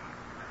know.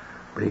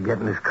 But he'd get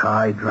in his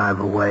car, he'd drive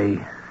away.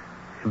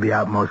 He'd be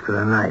out most of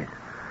the night.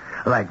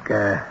 Like,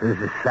 this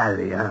is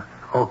Saturday, huh?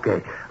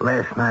 Okay,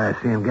 last night I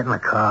see him get in the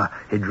car,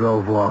 he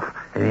drove off,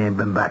 and he ain't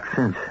been back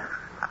since.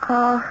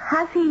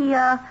 Has he,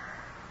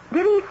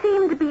 did he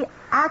seem to be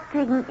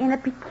acting in a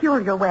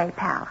peculiar way,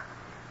 pal?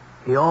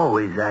 He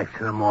always acts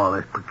in a more or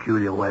less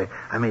peculiar way.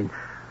 I mean,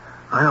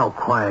 I know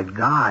quiet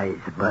guys,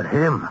 but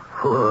him,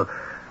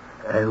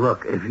 hey,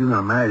 look, if you're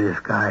gonna marry this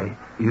guy,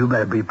 you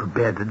better be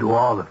prepared to do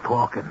all the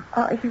talking.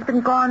 He's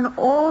been gone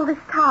all this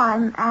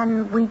time,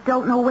 and we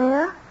don't know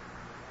where?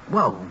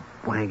 Well,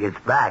 when he gets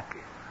back,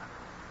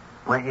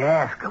 when you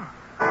ask him.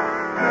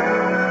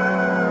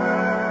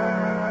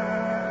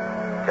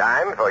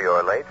 Time for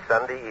your late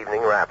Sunday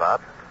evening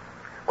wrap-up.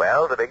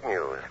 Well, the big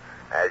news,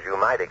 as you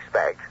might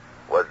expect,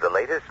 was the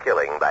latest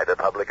killing by the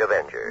public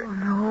avenger. Oh,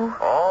 no.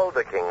 All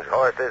the king's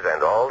horses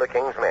and all the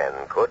king's men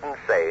couldn't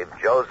save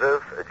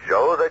Joseph,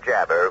 Joe the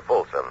Jabber,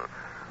 Folsom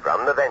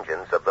from the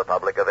vengeance of the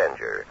public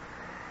avenger.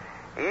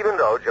 Even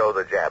though Joe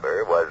the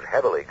Jabber was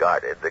heavily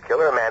guarded, the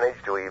killer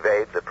managed to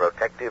evade the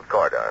protective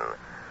cordon,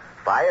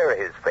 fire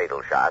his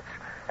fatal shots,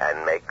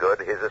 and make good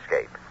his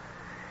escape.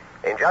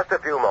 In just a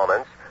few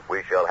moments,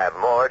 we shall have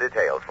more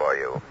details for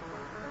you.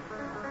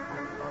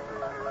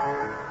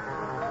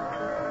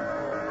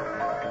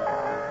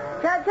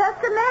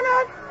 Just a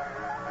minute.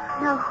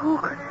 Now, who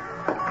could...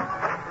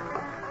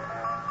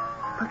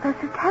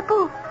 Professor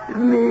Temple.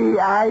 May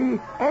I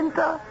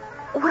enter?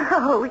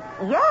 Well,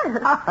 yes.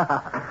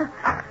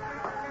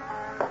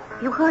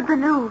 You heard the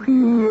news?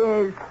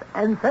 Yes,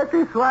 and that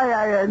is why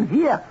I am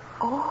here.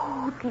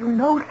 Oh, do you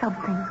know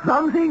something?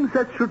 Something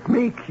that should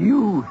make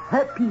you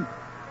happy.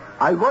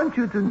 I want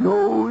you to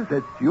know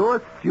that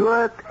your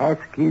Stuart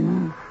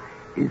Haskins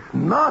is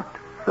not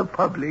the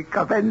public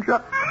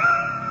avenger.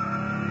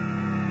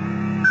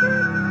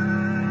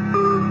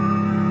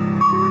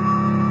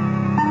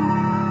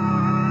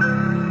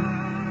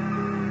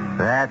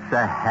 That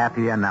That's a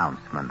happy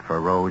announcement for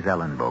Rose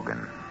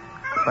Ellenbogen.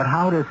 But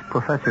how does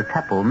Professor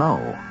Teppel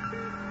know?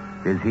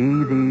 Is he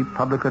the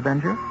public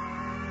avenger?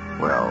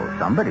 Well,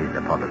 somebody's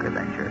the public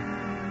avenger.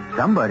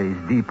 Somebody's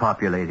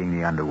depopulating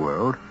the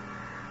underworld.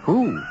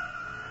 Who?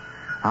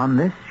 On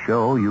this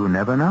show, you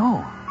never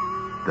know.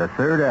 The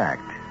third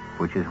act,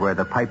 which is where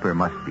the piper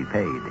must be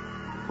paid,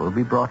 will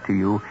be brought to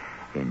you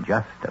in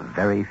just a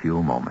very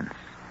few moments.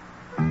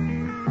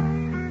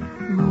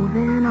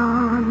 Moving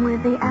on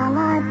with the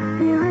Allied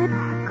spirit,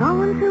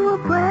 going to a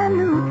brand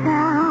new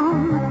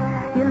town.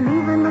 You're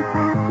leaving the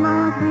past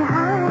miles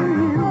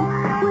behind you.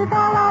 With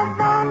Allied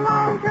van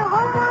lines, you're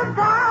homeward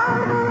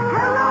bound.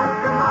 Hello,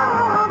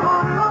 tomorrow, I'm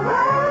on my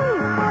way.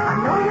 I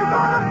know you're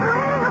gonna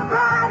bring a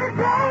brighter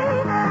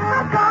day.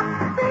 I've got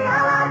the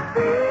Allied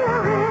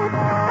spirit,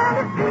 and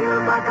it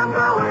feels like I'm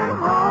going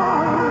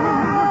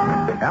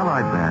home.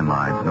 Allied Van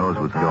Lines knows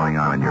what's going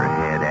on in your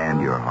head and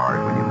your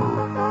heart when you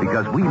move.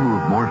 Because we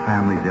move more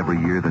families every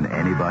year than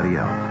anybody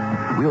else.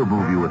 We'll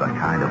move you with a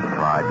kind of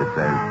pride that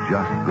says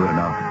just good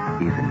enough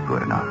isn't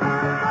good enough.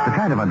 The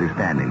kind of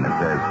understanding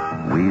that says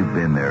we've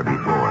been there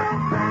before.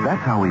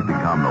 That's how we've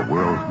become the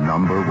world's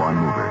 #1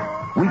 mover.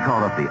 We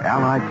call it the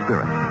Allied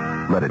Spirit.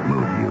 Let it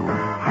move you.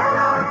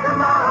 Hello,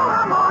 tomorrow,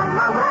 I'm on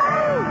my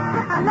way.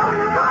 I know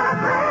you're gonna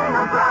bring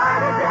a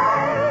brighter day.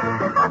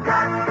 I've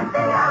got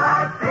the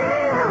Allied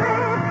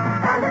spirit,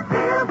 and it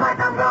feels like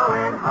I'm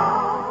going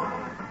home.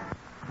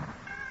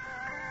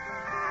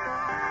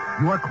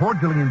 You are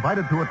cordially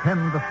invited to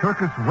attend the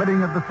circus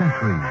wedding of the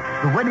century.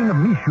 The wedding of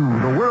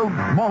Mishu, the world's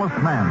smallest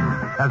man,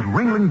 as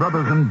Ringling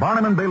Brothers and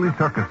Barnum and Bailey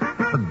Circus,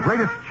 the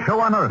greatest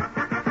show on earth,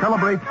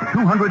 celebrates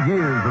 200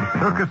 years of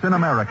circus in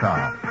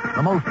America.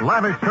 The most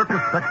lavish circus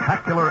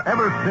spectacular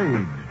ever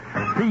staged.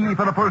 See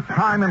for the first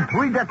time in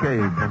 3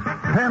 decades,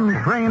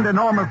 10 trained,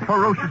 enormous,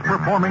 ferocious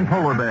performing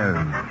polar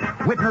bears.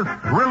 Witness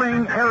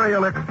thrilling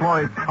aerial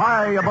exploits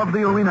high above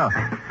the arena.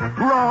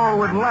 Roar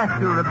with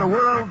laughter at the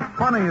world's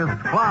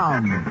funniest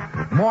clowns.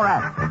 More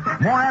acts,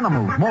 more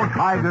animals, more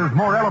tigers,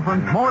 more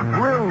elephants, more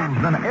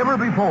thrills than ever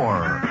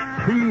before.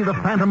 See the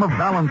phantom of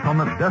balance on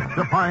the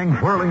death-defying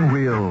whirling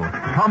wheel.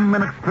 Come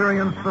and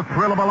experience the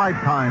thrill of a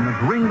lifetime as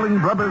Ringling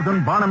Brothers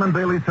and Barnum and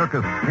Bailey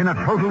Circus in a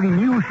totally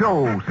new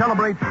show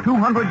celebrates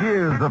 200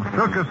 years of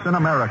circus in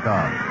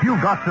America.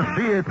 You've got to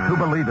see it to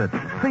believe it.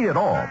 See it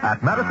all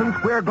at Madison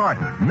Square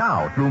Garden,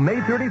 now through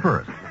May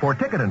 31st. For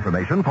ticket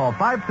information, call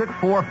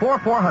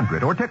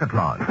 564-4400 or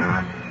Ticketron.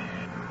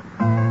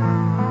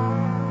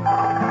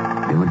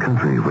 In a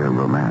country where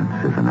romance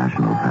is a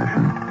national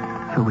passion,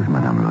 so is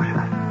Madame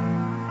Rocha.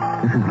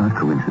 This is not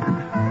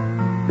coincidence,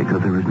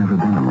 because there has never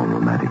been a more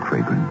romantic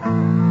fragrance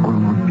or a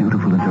more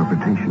beautiful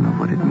interpretation of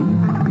what it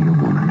means to be a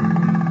woman.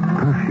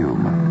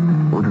 Perfume,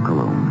 eau de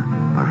cologne,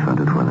 parfum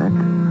de toilette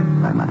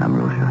by Madame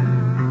Rocha,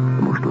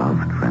 the most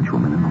loved French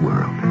woman in the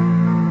world.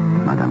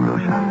 Madame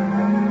Rocha,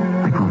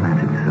 like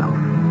romance itself,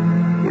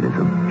 it is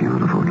a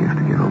beautiful gift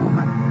to give a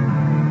woman.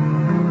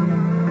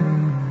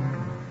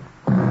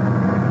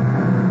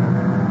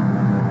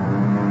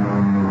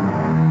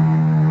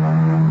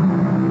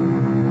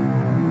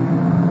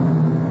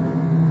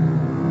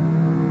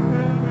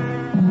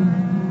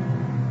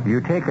 You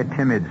take a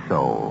timid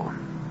soul,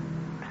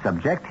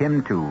 subject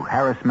him to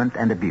harassment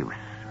and abuse.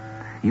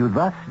 You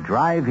thus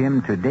drive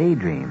him to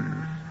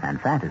daydreams and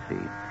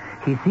fantasy.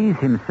 He sees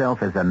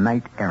himself as a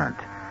knight-errant,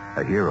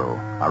 a hero,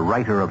 a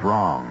righter of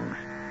wrongs.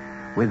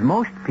 With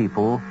most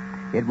people,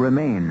 it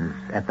remains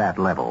at that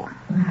level,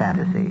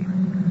 fantasy.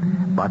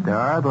 But there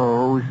are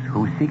those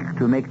who seek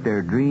to make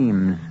their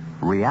dreams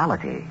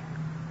reality.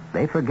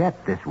 They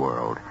forget this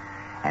world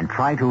and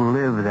try to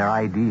live their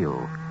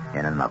ideal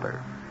in another.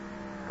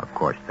 Of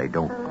course, they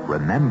don't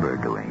remember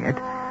doing it.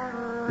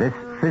 This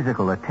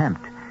physical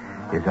attempt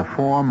is a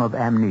form of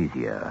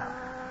amnesia,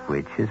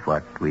 which is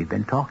what we've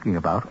been talking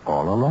about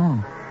all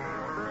along.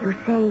 You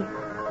say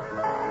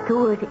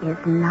Stewart is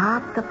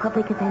not the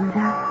public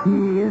avenger?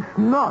 He is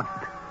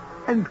not.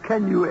 And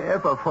can you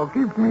ever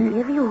forgive me?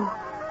 Forgive you?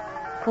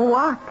 For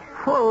what?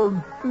 For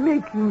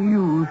making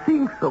you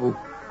think so.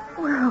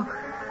 Well,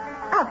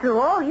 after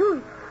all,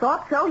 you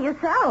thought so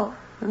yourself.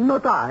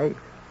 Not I.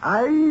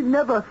 I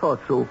never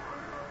thought so.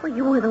 Well,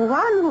 you were the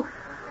one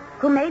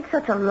who made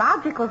such a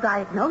logical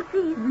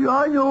diagnosis.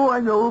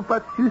 I know,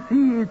 but you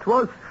see, it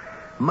was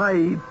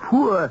my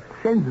poor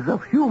sense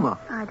of humor.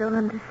 I don't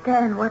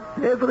understand what...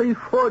 Every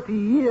 40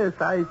 years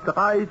I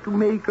try to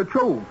make a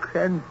joke,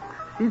 and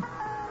it's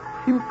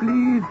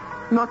simply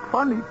not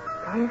funny.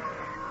 This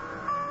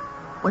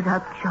was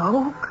a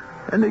joke?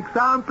 An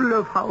example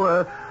of how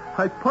a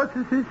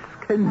hypothesis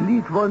can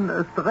lead one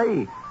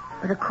astray.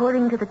 But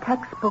according to the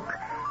textbook,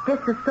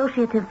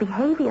 dissociative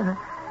behavior,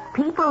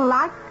 people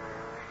like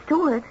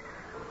Stewart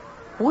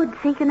would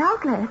seek an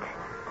outlet.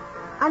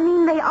 I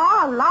mean, they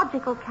are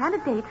logical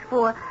candidates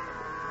for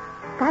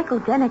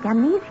psychogenic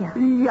amnesia.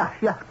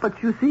 Yeah, but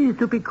you see,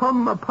 to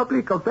become a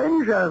public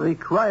avenger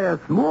requires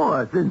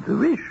more than the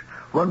wish.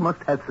 One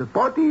must have the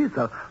body,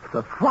 the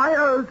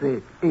fire,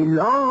 the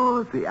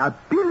elan, the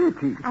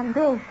ability. And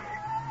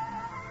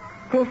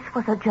this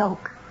was a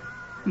joke.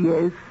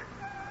 Yes.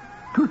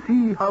 To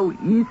see how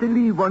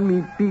easily one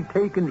may be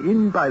taken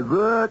in by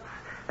words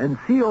and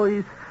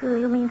theories.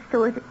 You mean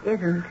Stuart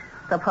isn't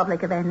the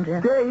public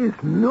avenger? There is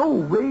no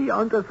way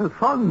under the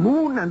sun,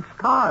 moon, and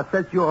stars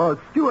that your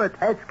Stuart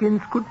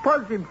Haskins could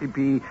possibly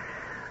be.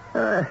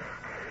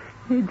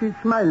 It is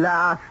my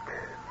last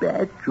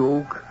bad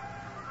joke.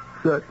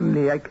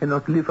 Certainly I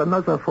cannot live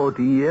another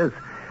 40 years.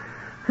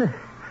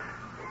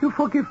 You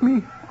forgive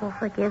me? Oh,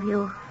 forgive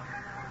you.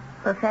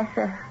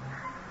 Professor,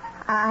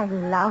 I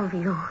love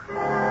you.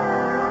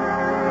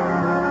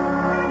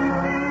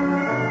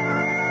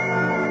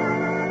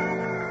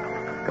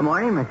 Good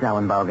morning, Miss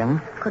Ellen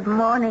Bogan. Good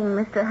morning,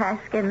 Mr.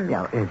 Haskins.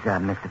 Yeah, is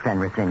Mr.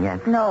 Fenris in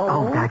yet? No.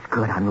 Oh, that's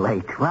good. I'm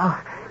late. Well,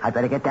 I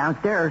better get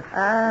downstairs.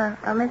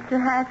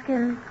 Mr.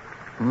 Haskins.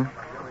 Hmm?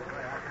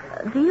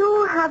 Do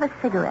you have a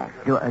cigarette?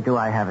 Do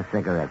I have a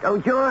cigarette?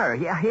 Oh, sure.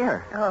 Yeah,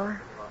 here. Oh,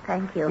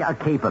 thank you. Yeah, I'll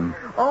keep them.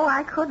 Oh,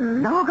 I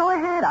couldn't. No, go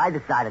ahead. I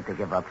decided to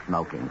give up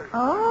smoking.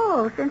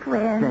 Oh, since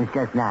when? Since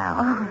just now.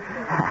 Oh.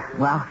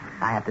 Well,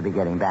 I have to be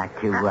getting back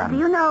to... Do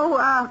you know,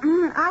 I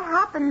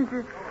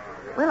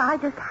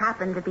just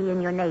happened to be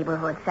in your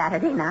neighborhood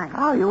Saturday night.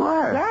 Oh, you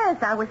were? Yes,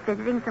 I was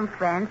visiting some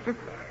friends just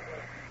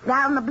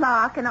down the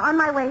block, and on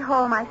my way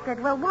home I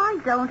said, well, why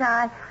don't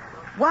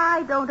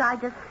I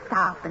just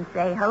stop and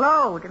say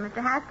hello to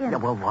Mr. Haskins? Yeah,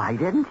 well, why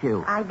didn't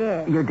you? I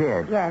did. You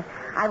did? Yes.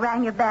 I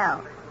rang your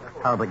bell.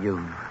 Oh, but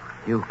you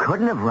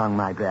couldn't have rung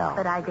my bell.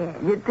 But I did.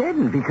 You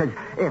didn't, because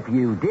if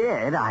you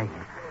did, I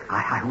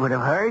would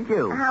have heard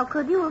you. How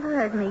could you have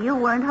heard me? You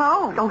weren't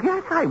home. Oh,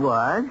 yes, I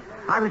was.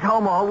 I was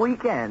home all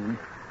weekend.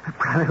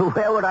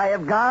 Where would I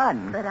have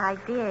gone? But I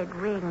did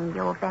ring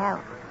your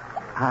bell.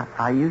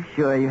 Are you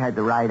sure you had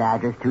the right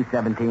address,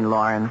 217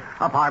 Lauren,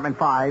 apartment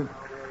 5?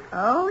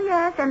 Oh,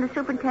 yes, and the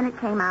superintendent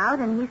came out,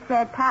 and he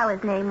said, pal,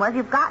 his name was,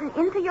 you've gotten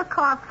into your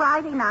car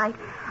Friday night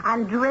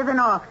and driven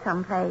off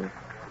someplace.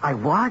 I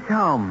was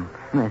home,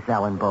 Miss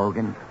Ellen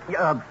Bogan.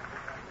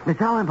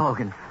 Miss Ellen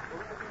Bogan,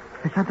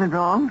 is something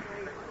wrong?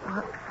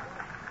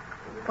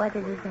 What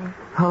did you say?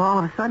 Well, all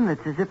of a sudden,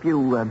 it's as if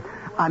you, as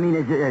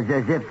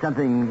if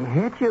something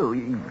hit you.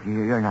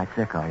 You're not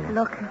sick, are you?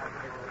 Look,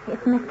 if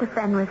Mr.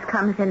 Fenris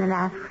comes in and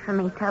asks for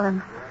me, tell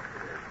him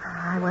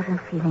I wasn't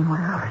feeling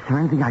well. Is there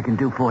anything I can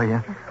do for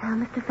you? Just tell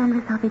Mr.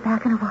 Fenris I'll be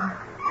back in a while.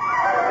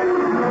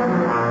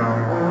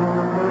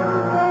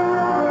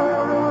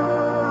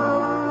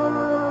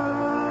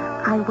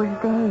 I was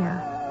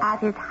there at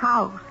his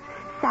house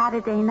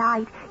Saturday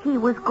night. He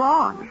was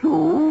gone.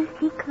 So?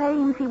 He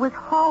claims he was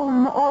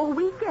home all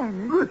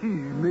weekend. But he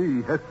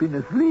may have been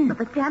asleep. But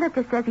the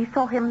janitor says he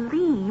saw him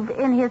leave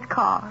in his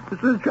car.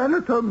 The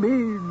janitor may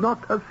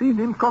not have seen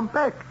him come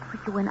back.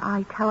 You and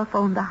I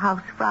telephoned the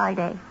house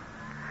Friday.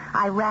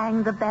 I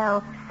rang the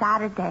bell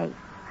Saturday.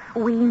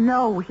 We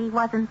know he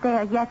wasn't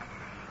there, yet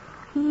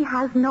he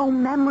has no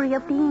memory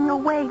of being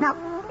away. Now,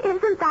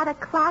 isn't that a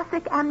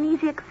classic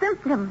amnesiac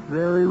symptom?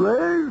 Very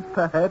well.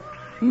 Perhaps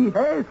he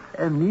has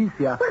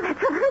amnesia. Well,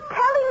 that's what I'm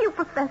telling you,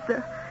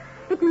 Professor.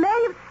 It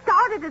may have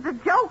started as a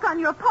joke on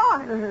your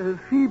part. A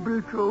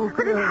feeble joke.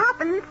 But it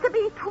happens to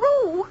be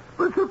true.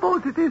 But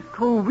suppose it is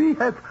true. We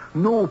have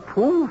no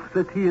proof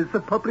that he is a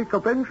public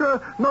avenger.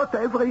 Not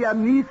every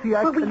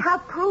amnesiac... But we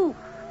have proof.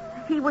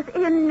 He was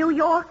in New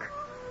York.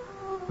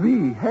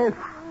 We have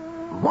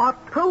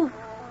what? Proof.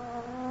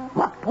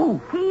 What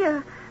proof?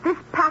 Here, this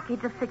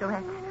package of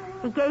cigarettes.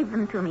 He gave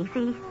them to me,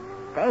 see?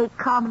 They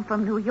come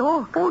from New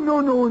York. Oh,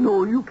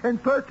 no. You can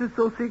purchase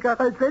those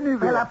cigarettes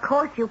anywhere. Well, of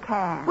course you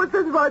can. But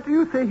then why do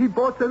you say he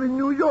bought them in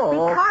New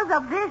York? Because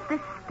of this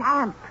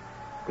stamp.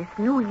 This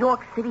New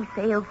York City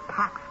sales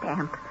tax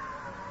stamp.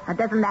 Now,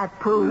 doesn't that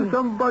prove...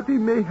 Somebody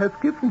may have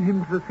given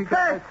him the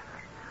cigarettes. First,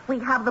 we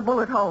have the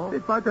bullet hole.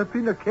 It might have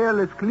been a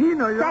careless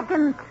cleaner.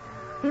 Second,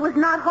 he was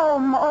not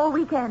home all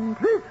weekend.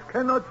 This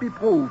cannot be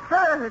proved.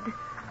 Third,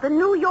 the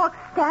New York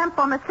stamp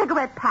on the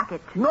cigarette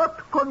package.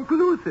 Not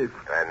conclusive.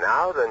 And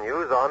now the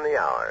news on the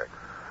hour.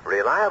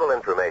 Reliable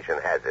information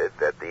has it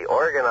that the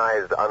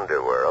organized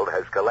underworld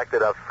has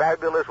collected a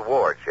fabulous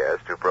war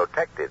chest to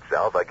protect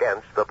itself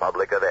against the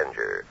public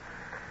avenger.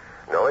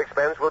 No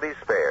expense will be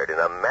spared in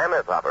a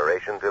mammoth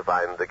operation to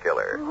find the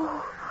killer.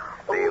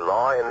 The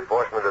law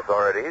enforcement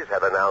authorities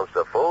have announced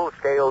a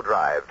full-scale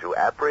drive to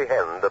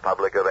apprehend the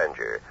public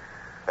avenger.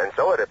 And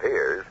so it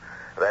appears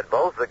that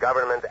both the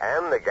government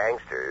and the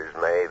gangsters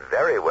may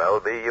very well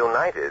be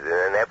united in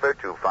an effort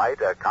to fight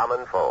a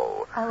common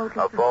foe. Oh,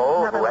 a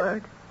foe another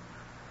word.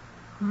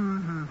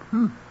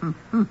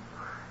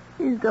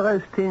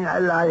 Interesting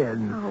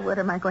alliance. Oh, what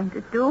am I going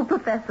to do,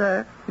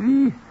 Professor?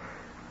 We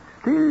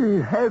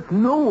still have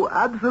no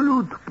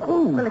absolute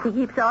proof. Well, if he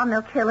keeps on,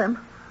 they'll kill him.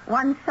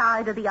 One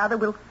side or the other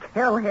will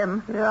kill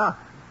him. Yeah,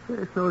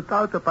 there's no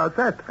doubt about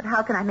that. But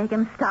how can I make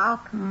him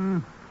stop?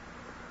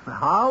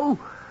 How?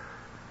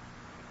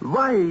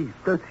 Why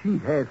does he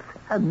have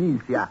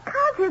amnesia?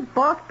 Because his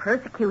boss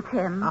persecutes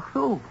him. Ach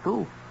so.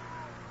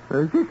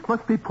 This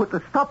must be put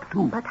a stop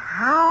to. But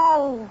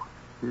how?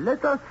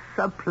 Let us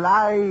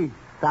apply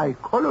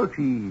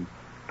psychology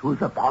to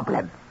the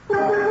problem.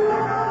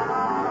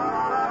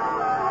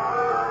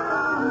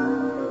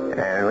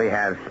 we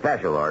have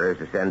special orders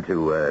to send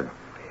to,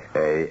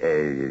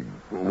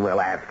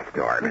 ask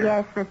Stuart.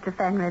 Yes, Mr.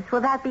 Fenris.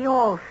 Will that be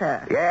all,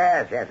 sir?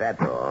 Yes, that's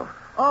all.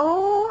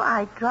 Oh,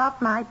 I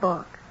dropped my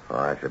book.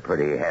 Oh, that's a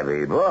pretty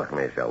heavy book,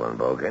 Miss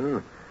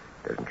Ellenbogen.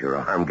 Doesn't your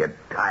arm get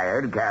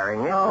tired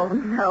carrying it? Oh,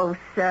 no,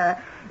 sir.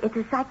 It's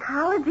a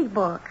psychology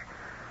book.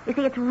 You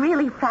see, it's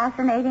really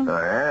fascinating. Oh,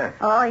 yeah?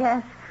 Oh,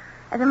 yes.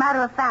 As a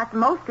matter of fact,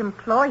 most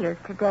employers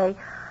today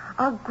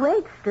are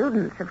great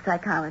students of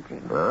psychology.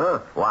 Huh?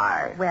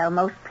 Why? Well,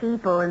 most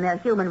people in their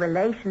human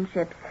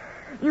relationships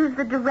use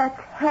the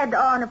direct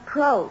head-on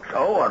approach.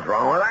 So what's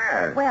wrong with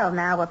that? Well,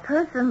 now, a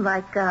person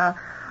like Mr.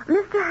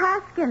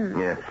 Haskins.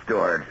 Yes,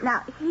 Stuart.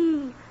 Now,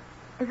 he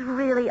is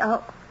really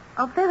a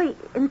very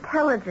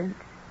intelligent,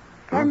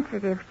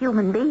 sensitive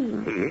human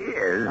being. He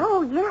is?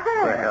 Oh,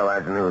 yes. Well,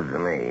 that's news to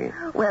me.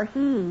 Well,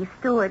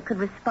 Stuart, could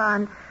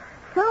respond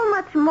so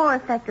much more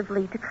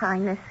effectively to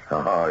kindness.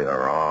 Oh,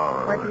 you're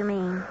wrong. What do you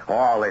mean?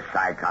 All this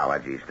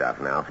psychology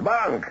stuff now. It's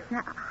bunk.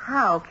 Now,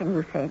 how can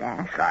you say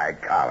that?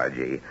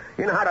 Psychology.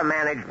 You know how to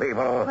manage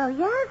people? Well,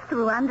 yes,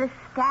 through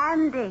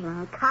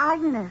understanding,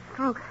 kindness,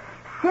 through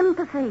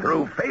sympathy.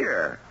 Through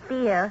fear.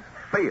 Fear.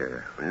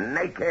 Fear.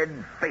 Naked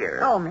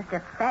fear. Oh,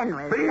 Mr.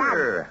 Fenris.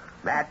 Fear.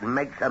 That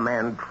makes a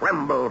man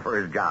tremble for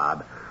his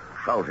job.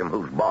 Shows him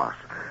who's boss.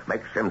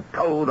 Makes him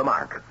toe the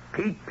mark.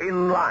 Keep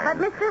in line.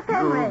 But, Mr.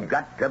 Fenris. You've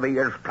got to be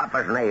as tough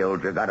as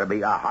nails. You've got to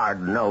be a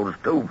hard-nosed,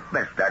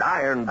 two-fisted,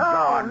 iron Oh,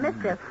 dog.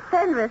 Mr.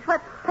 Fenris,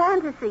 what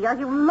fantasy are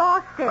you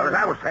lost in? As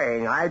I was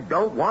saying, I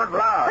don't want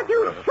love. But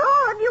you should.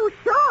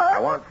 I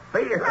want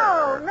fear.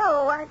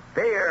 No,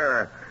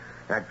 Fear.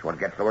 That's what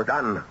gets the work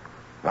done.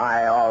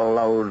 Why, all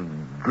those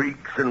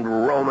Greeks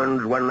and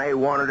Romans, when they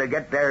wanted to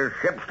get their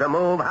ships to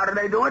move, how did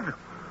they do it?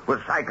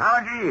 With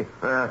psychology?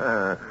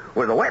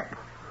 With a whip.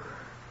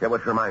 Yeah,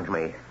 which reminds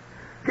me.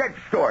 Get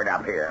Stuart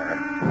up here.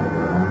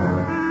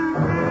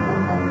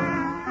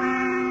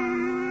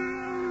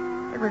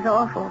 It was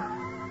awful.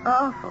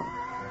 Awful.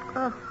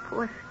 Oh,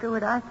 poor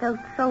Stuart. I felt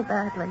so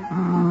badly.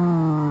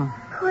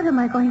 What am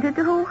I going to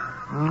do?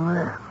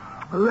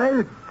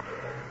 Well,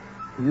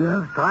 you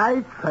have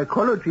tried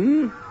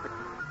psychology.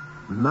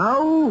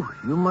 Now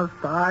you must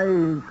try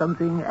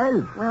something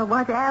else. Well,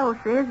 what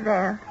else is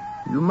there?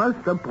 You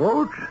must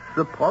approach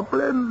the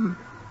problem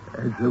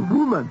as a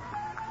woman.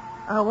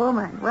 A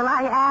woman. Well,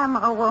 I am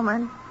a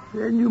woman.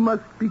 Then you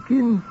must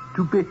begin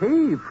to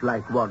behave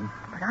like one.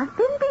 But I've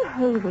been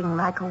behaving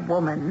like a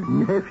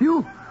woman.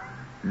 Nephew,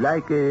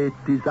 like a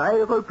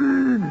desirable,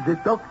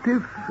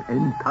 seductive,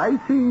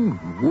 enticing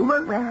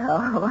woman.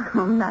 Well,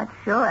 I'm not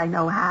sure I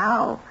know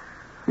how.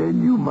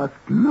 Then you must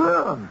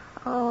learn.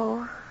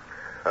 Oh.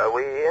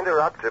 We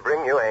interrupt to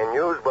bring you a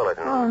news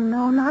bulletin. Oh,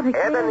 no, not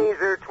again.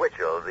 Ebenezer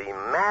Twitchell, the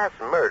mass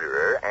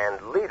murderer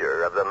and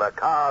leader of the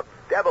macabre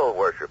devil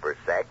worshipper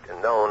sect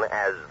known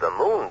as the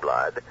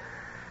Moonblood,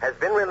 has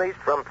been released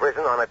from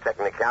prison on a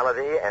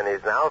technicality and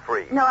is now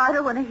free. No, I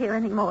don't want to hear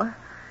any more.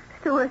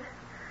 Stuart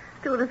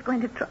is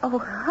going to try. Oh,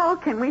 how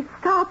can we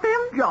stop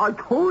him? Yeah, I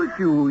told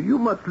you. You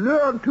must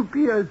learn to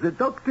be a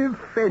seductive,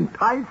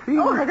 enticing...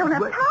 Oh, I don't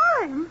have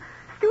time.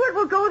 Stuart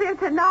will go there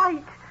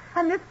tonight.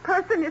 And this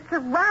person is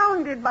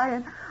surrounded by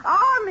an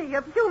army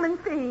of human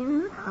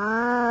fiends.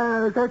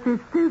 That is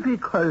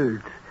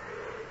difficult.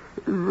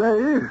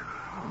 Well,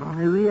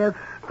 we have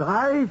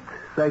tried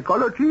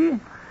psychology.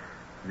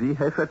 We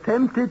have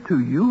attempted to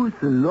use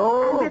the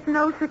law. And with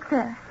no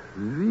success.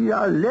 We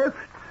are left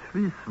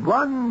with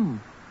one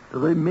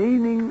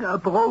remaining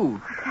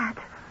approach. That.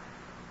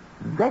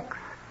 Sex.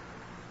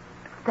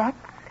 Sex?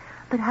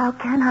 But how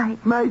can I?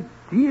 My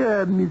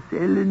dear Miss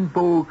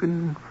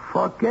Ellenbogen,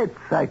 forget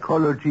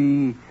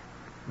psychology.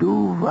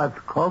 Do what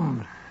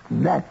comes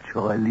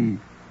naturally.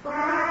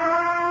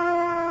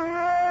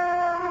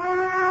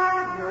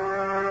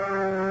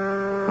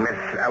 Miss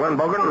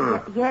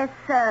Ellenbogen? Yes,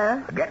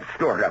 sir. Get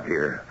Stuart up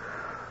here.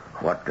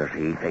 What does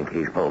he think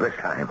he's pulled this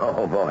time?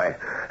 Oh, boy.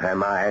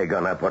 Am I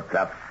going to put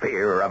the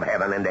fear of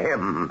heaven into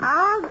him?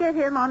 I'll get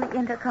him on the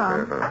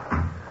intercom.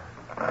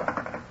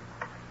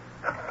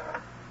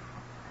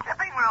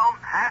 Shipping room,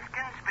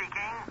 Haskins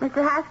speaking.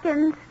 Mr.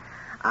 Haskins,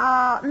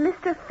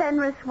 Mr.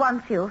 Fenris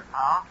wants you.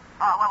 Oh?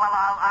 Well,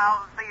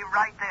 I'll be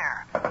right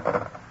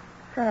there.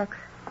 Sex.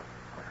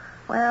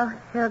 Well,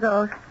 here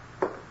goes.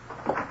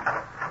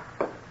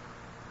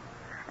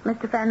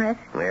 Mr. Fenris?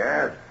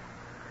 Yes?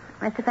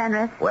 Mr.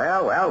 Fenris?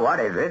 Well, what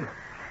is it?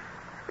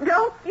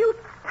 Don't you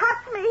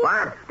touch me!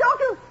 What? Don't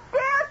you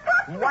dare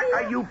touch me! What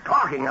are you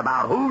talking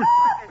about? Who's...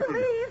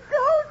 Please,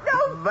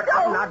 don't! But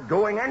I'm not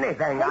doing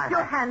anything. Take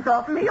your hands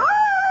off me. Oh!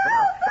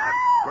 Stop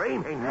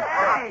screaming.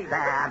 Hey!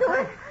 Stop Do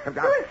that.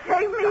 it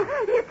save me.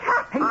 He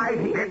attacked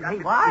me.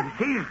 What?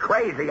 She's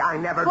crazy. I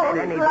never did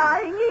anything.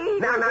 Lying.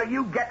 Now,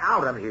 you get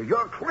out of here.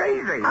 You're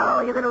crazy.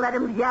 Oh, you're going to let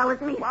him yell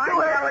at me, Why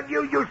Stuart? yell at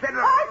you? You said...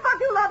 I thought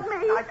you loved me.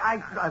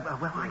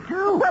 Well, I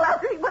do. Well,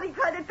 after what he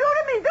tried to do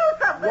to me, do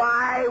something.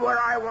 Why would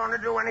I want to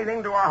do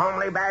anything to a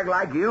homely bag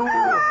like you?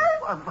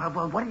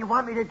 Well, what do you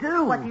want me to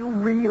do? What do you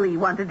really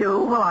want to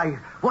do? Well, I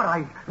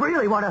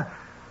really want to...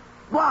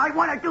 Well, I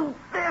want to do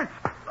this.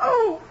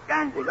 Oh,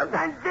 and this.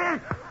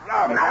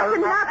 That's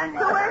enough,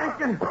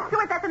 Stuart.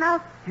 Stuart, that's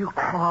enough. You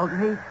called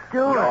me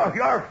Stuart.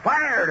 You're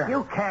fired.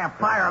 You can't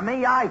fire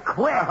me. I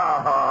quit.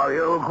 Oh,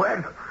 you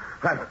quit?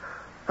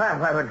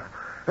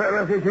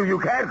 You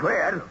can't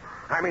quit.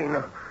 I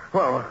mean,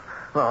 well,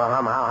 how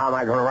am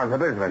I going to run the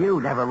business? You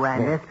never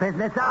ran this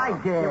business. I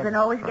did. You can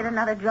always get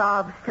another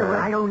job, Stuart.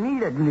 I don't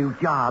need a new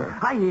job.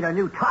 I need a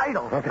new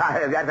title.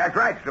 That's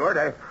right,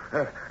 Stuart.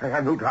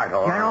 A new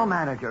title. General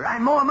manager.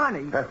 And more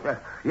money.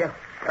 Yes,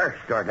 sir,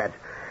 Stuart.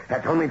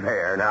 That's only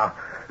fair. Now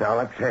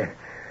let's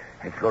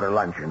go to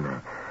lunch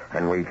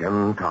and we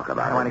can talk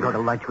about it. I want to go to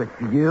lunch with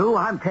you.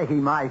 I'm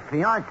taking my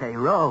fiancée,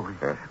 Rose.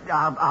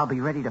 I'll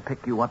be ready to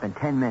pick you up in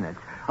 10 minutes.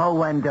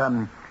 Oh,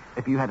 and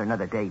if you had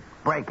another date,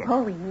 break it.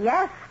 Oh,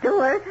 yes,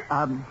 Stuart.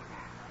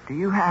 Do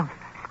you have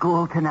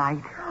school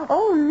tonight?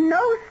 Oh,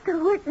 no,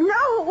 Stuart,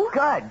 no.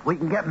 Good. We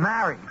can get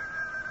married.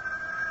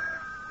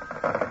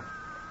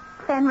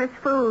 Fenris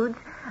Foods.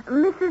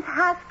 Mrs.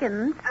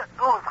 Haskins.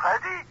 Those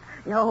ready?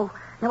 No,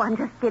 I'm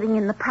just getting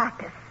in the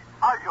practice.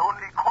 I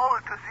only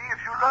called to see if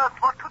you learned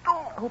what to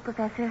do. Oh,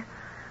 Professor,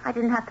 I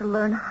didn't have to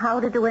learn how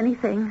to do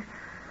anything.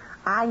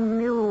 I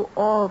knew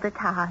all the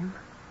time.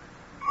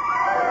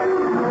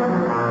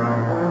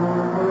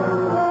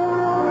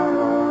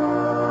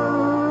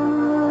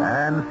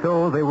 And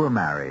so they were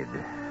married.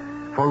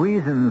 For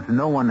reasons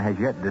no one has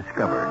yet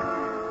discovered,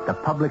 the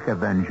public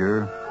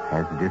Avenger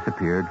has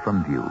disappeared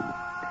from view.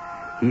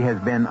 He has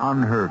been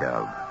unheard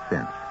of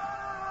since.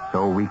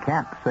 So we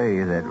can't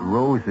say that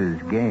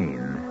Rose's gain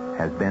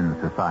has been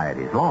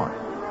society's loss.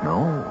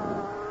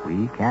 No,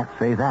 we can't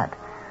say that.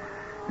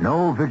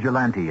 No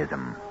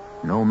vigilantism,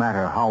 no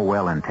matter how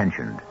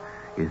well-intentioned,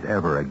 is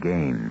ever a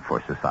gain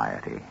for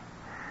society.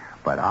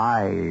 But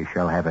I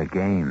shall have a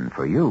gain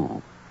for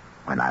you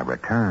when I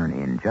return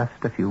in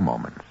just a few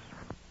moments.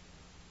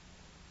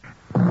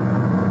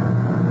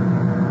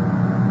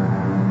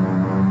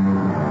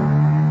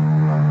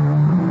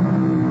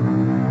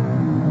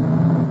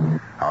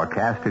 Our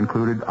cast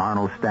included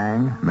Arnold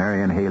Stang,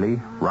 Marion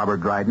Haley,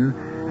 Robert Dryden,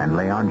 and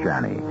Leon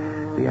Janney.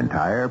 The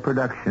entire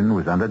production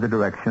was under the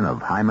direction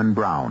of Hyman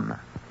Brown.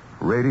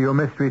 Radio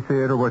Mystery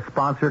Theater was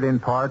sponsored in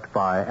part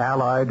by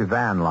Allied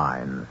Van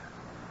Lines.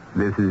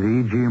 This is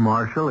E.G.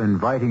 Marshall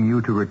inviting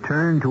you to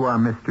return to our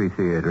Mystery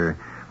Theater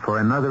for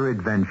another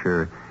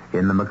adventure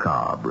in the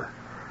macabre.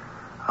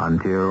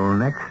 Until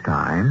next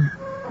time,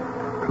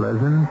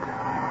 pleasant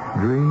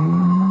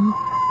dreams.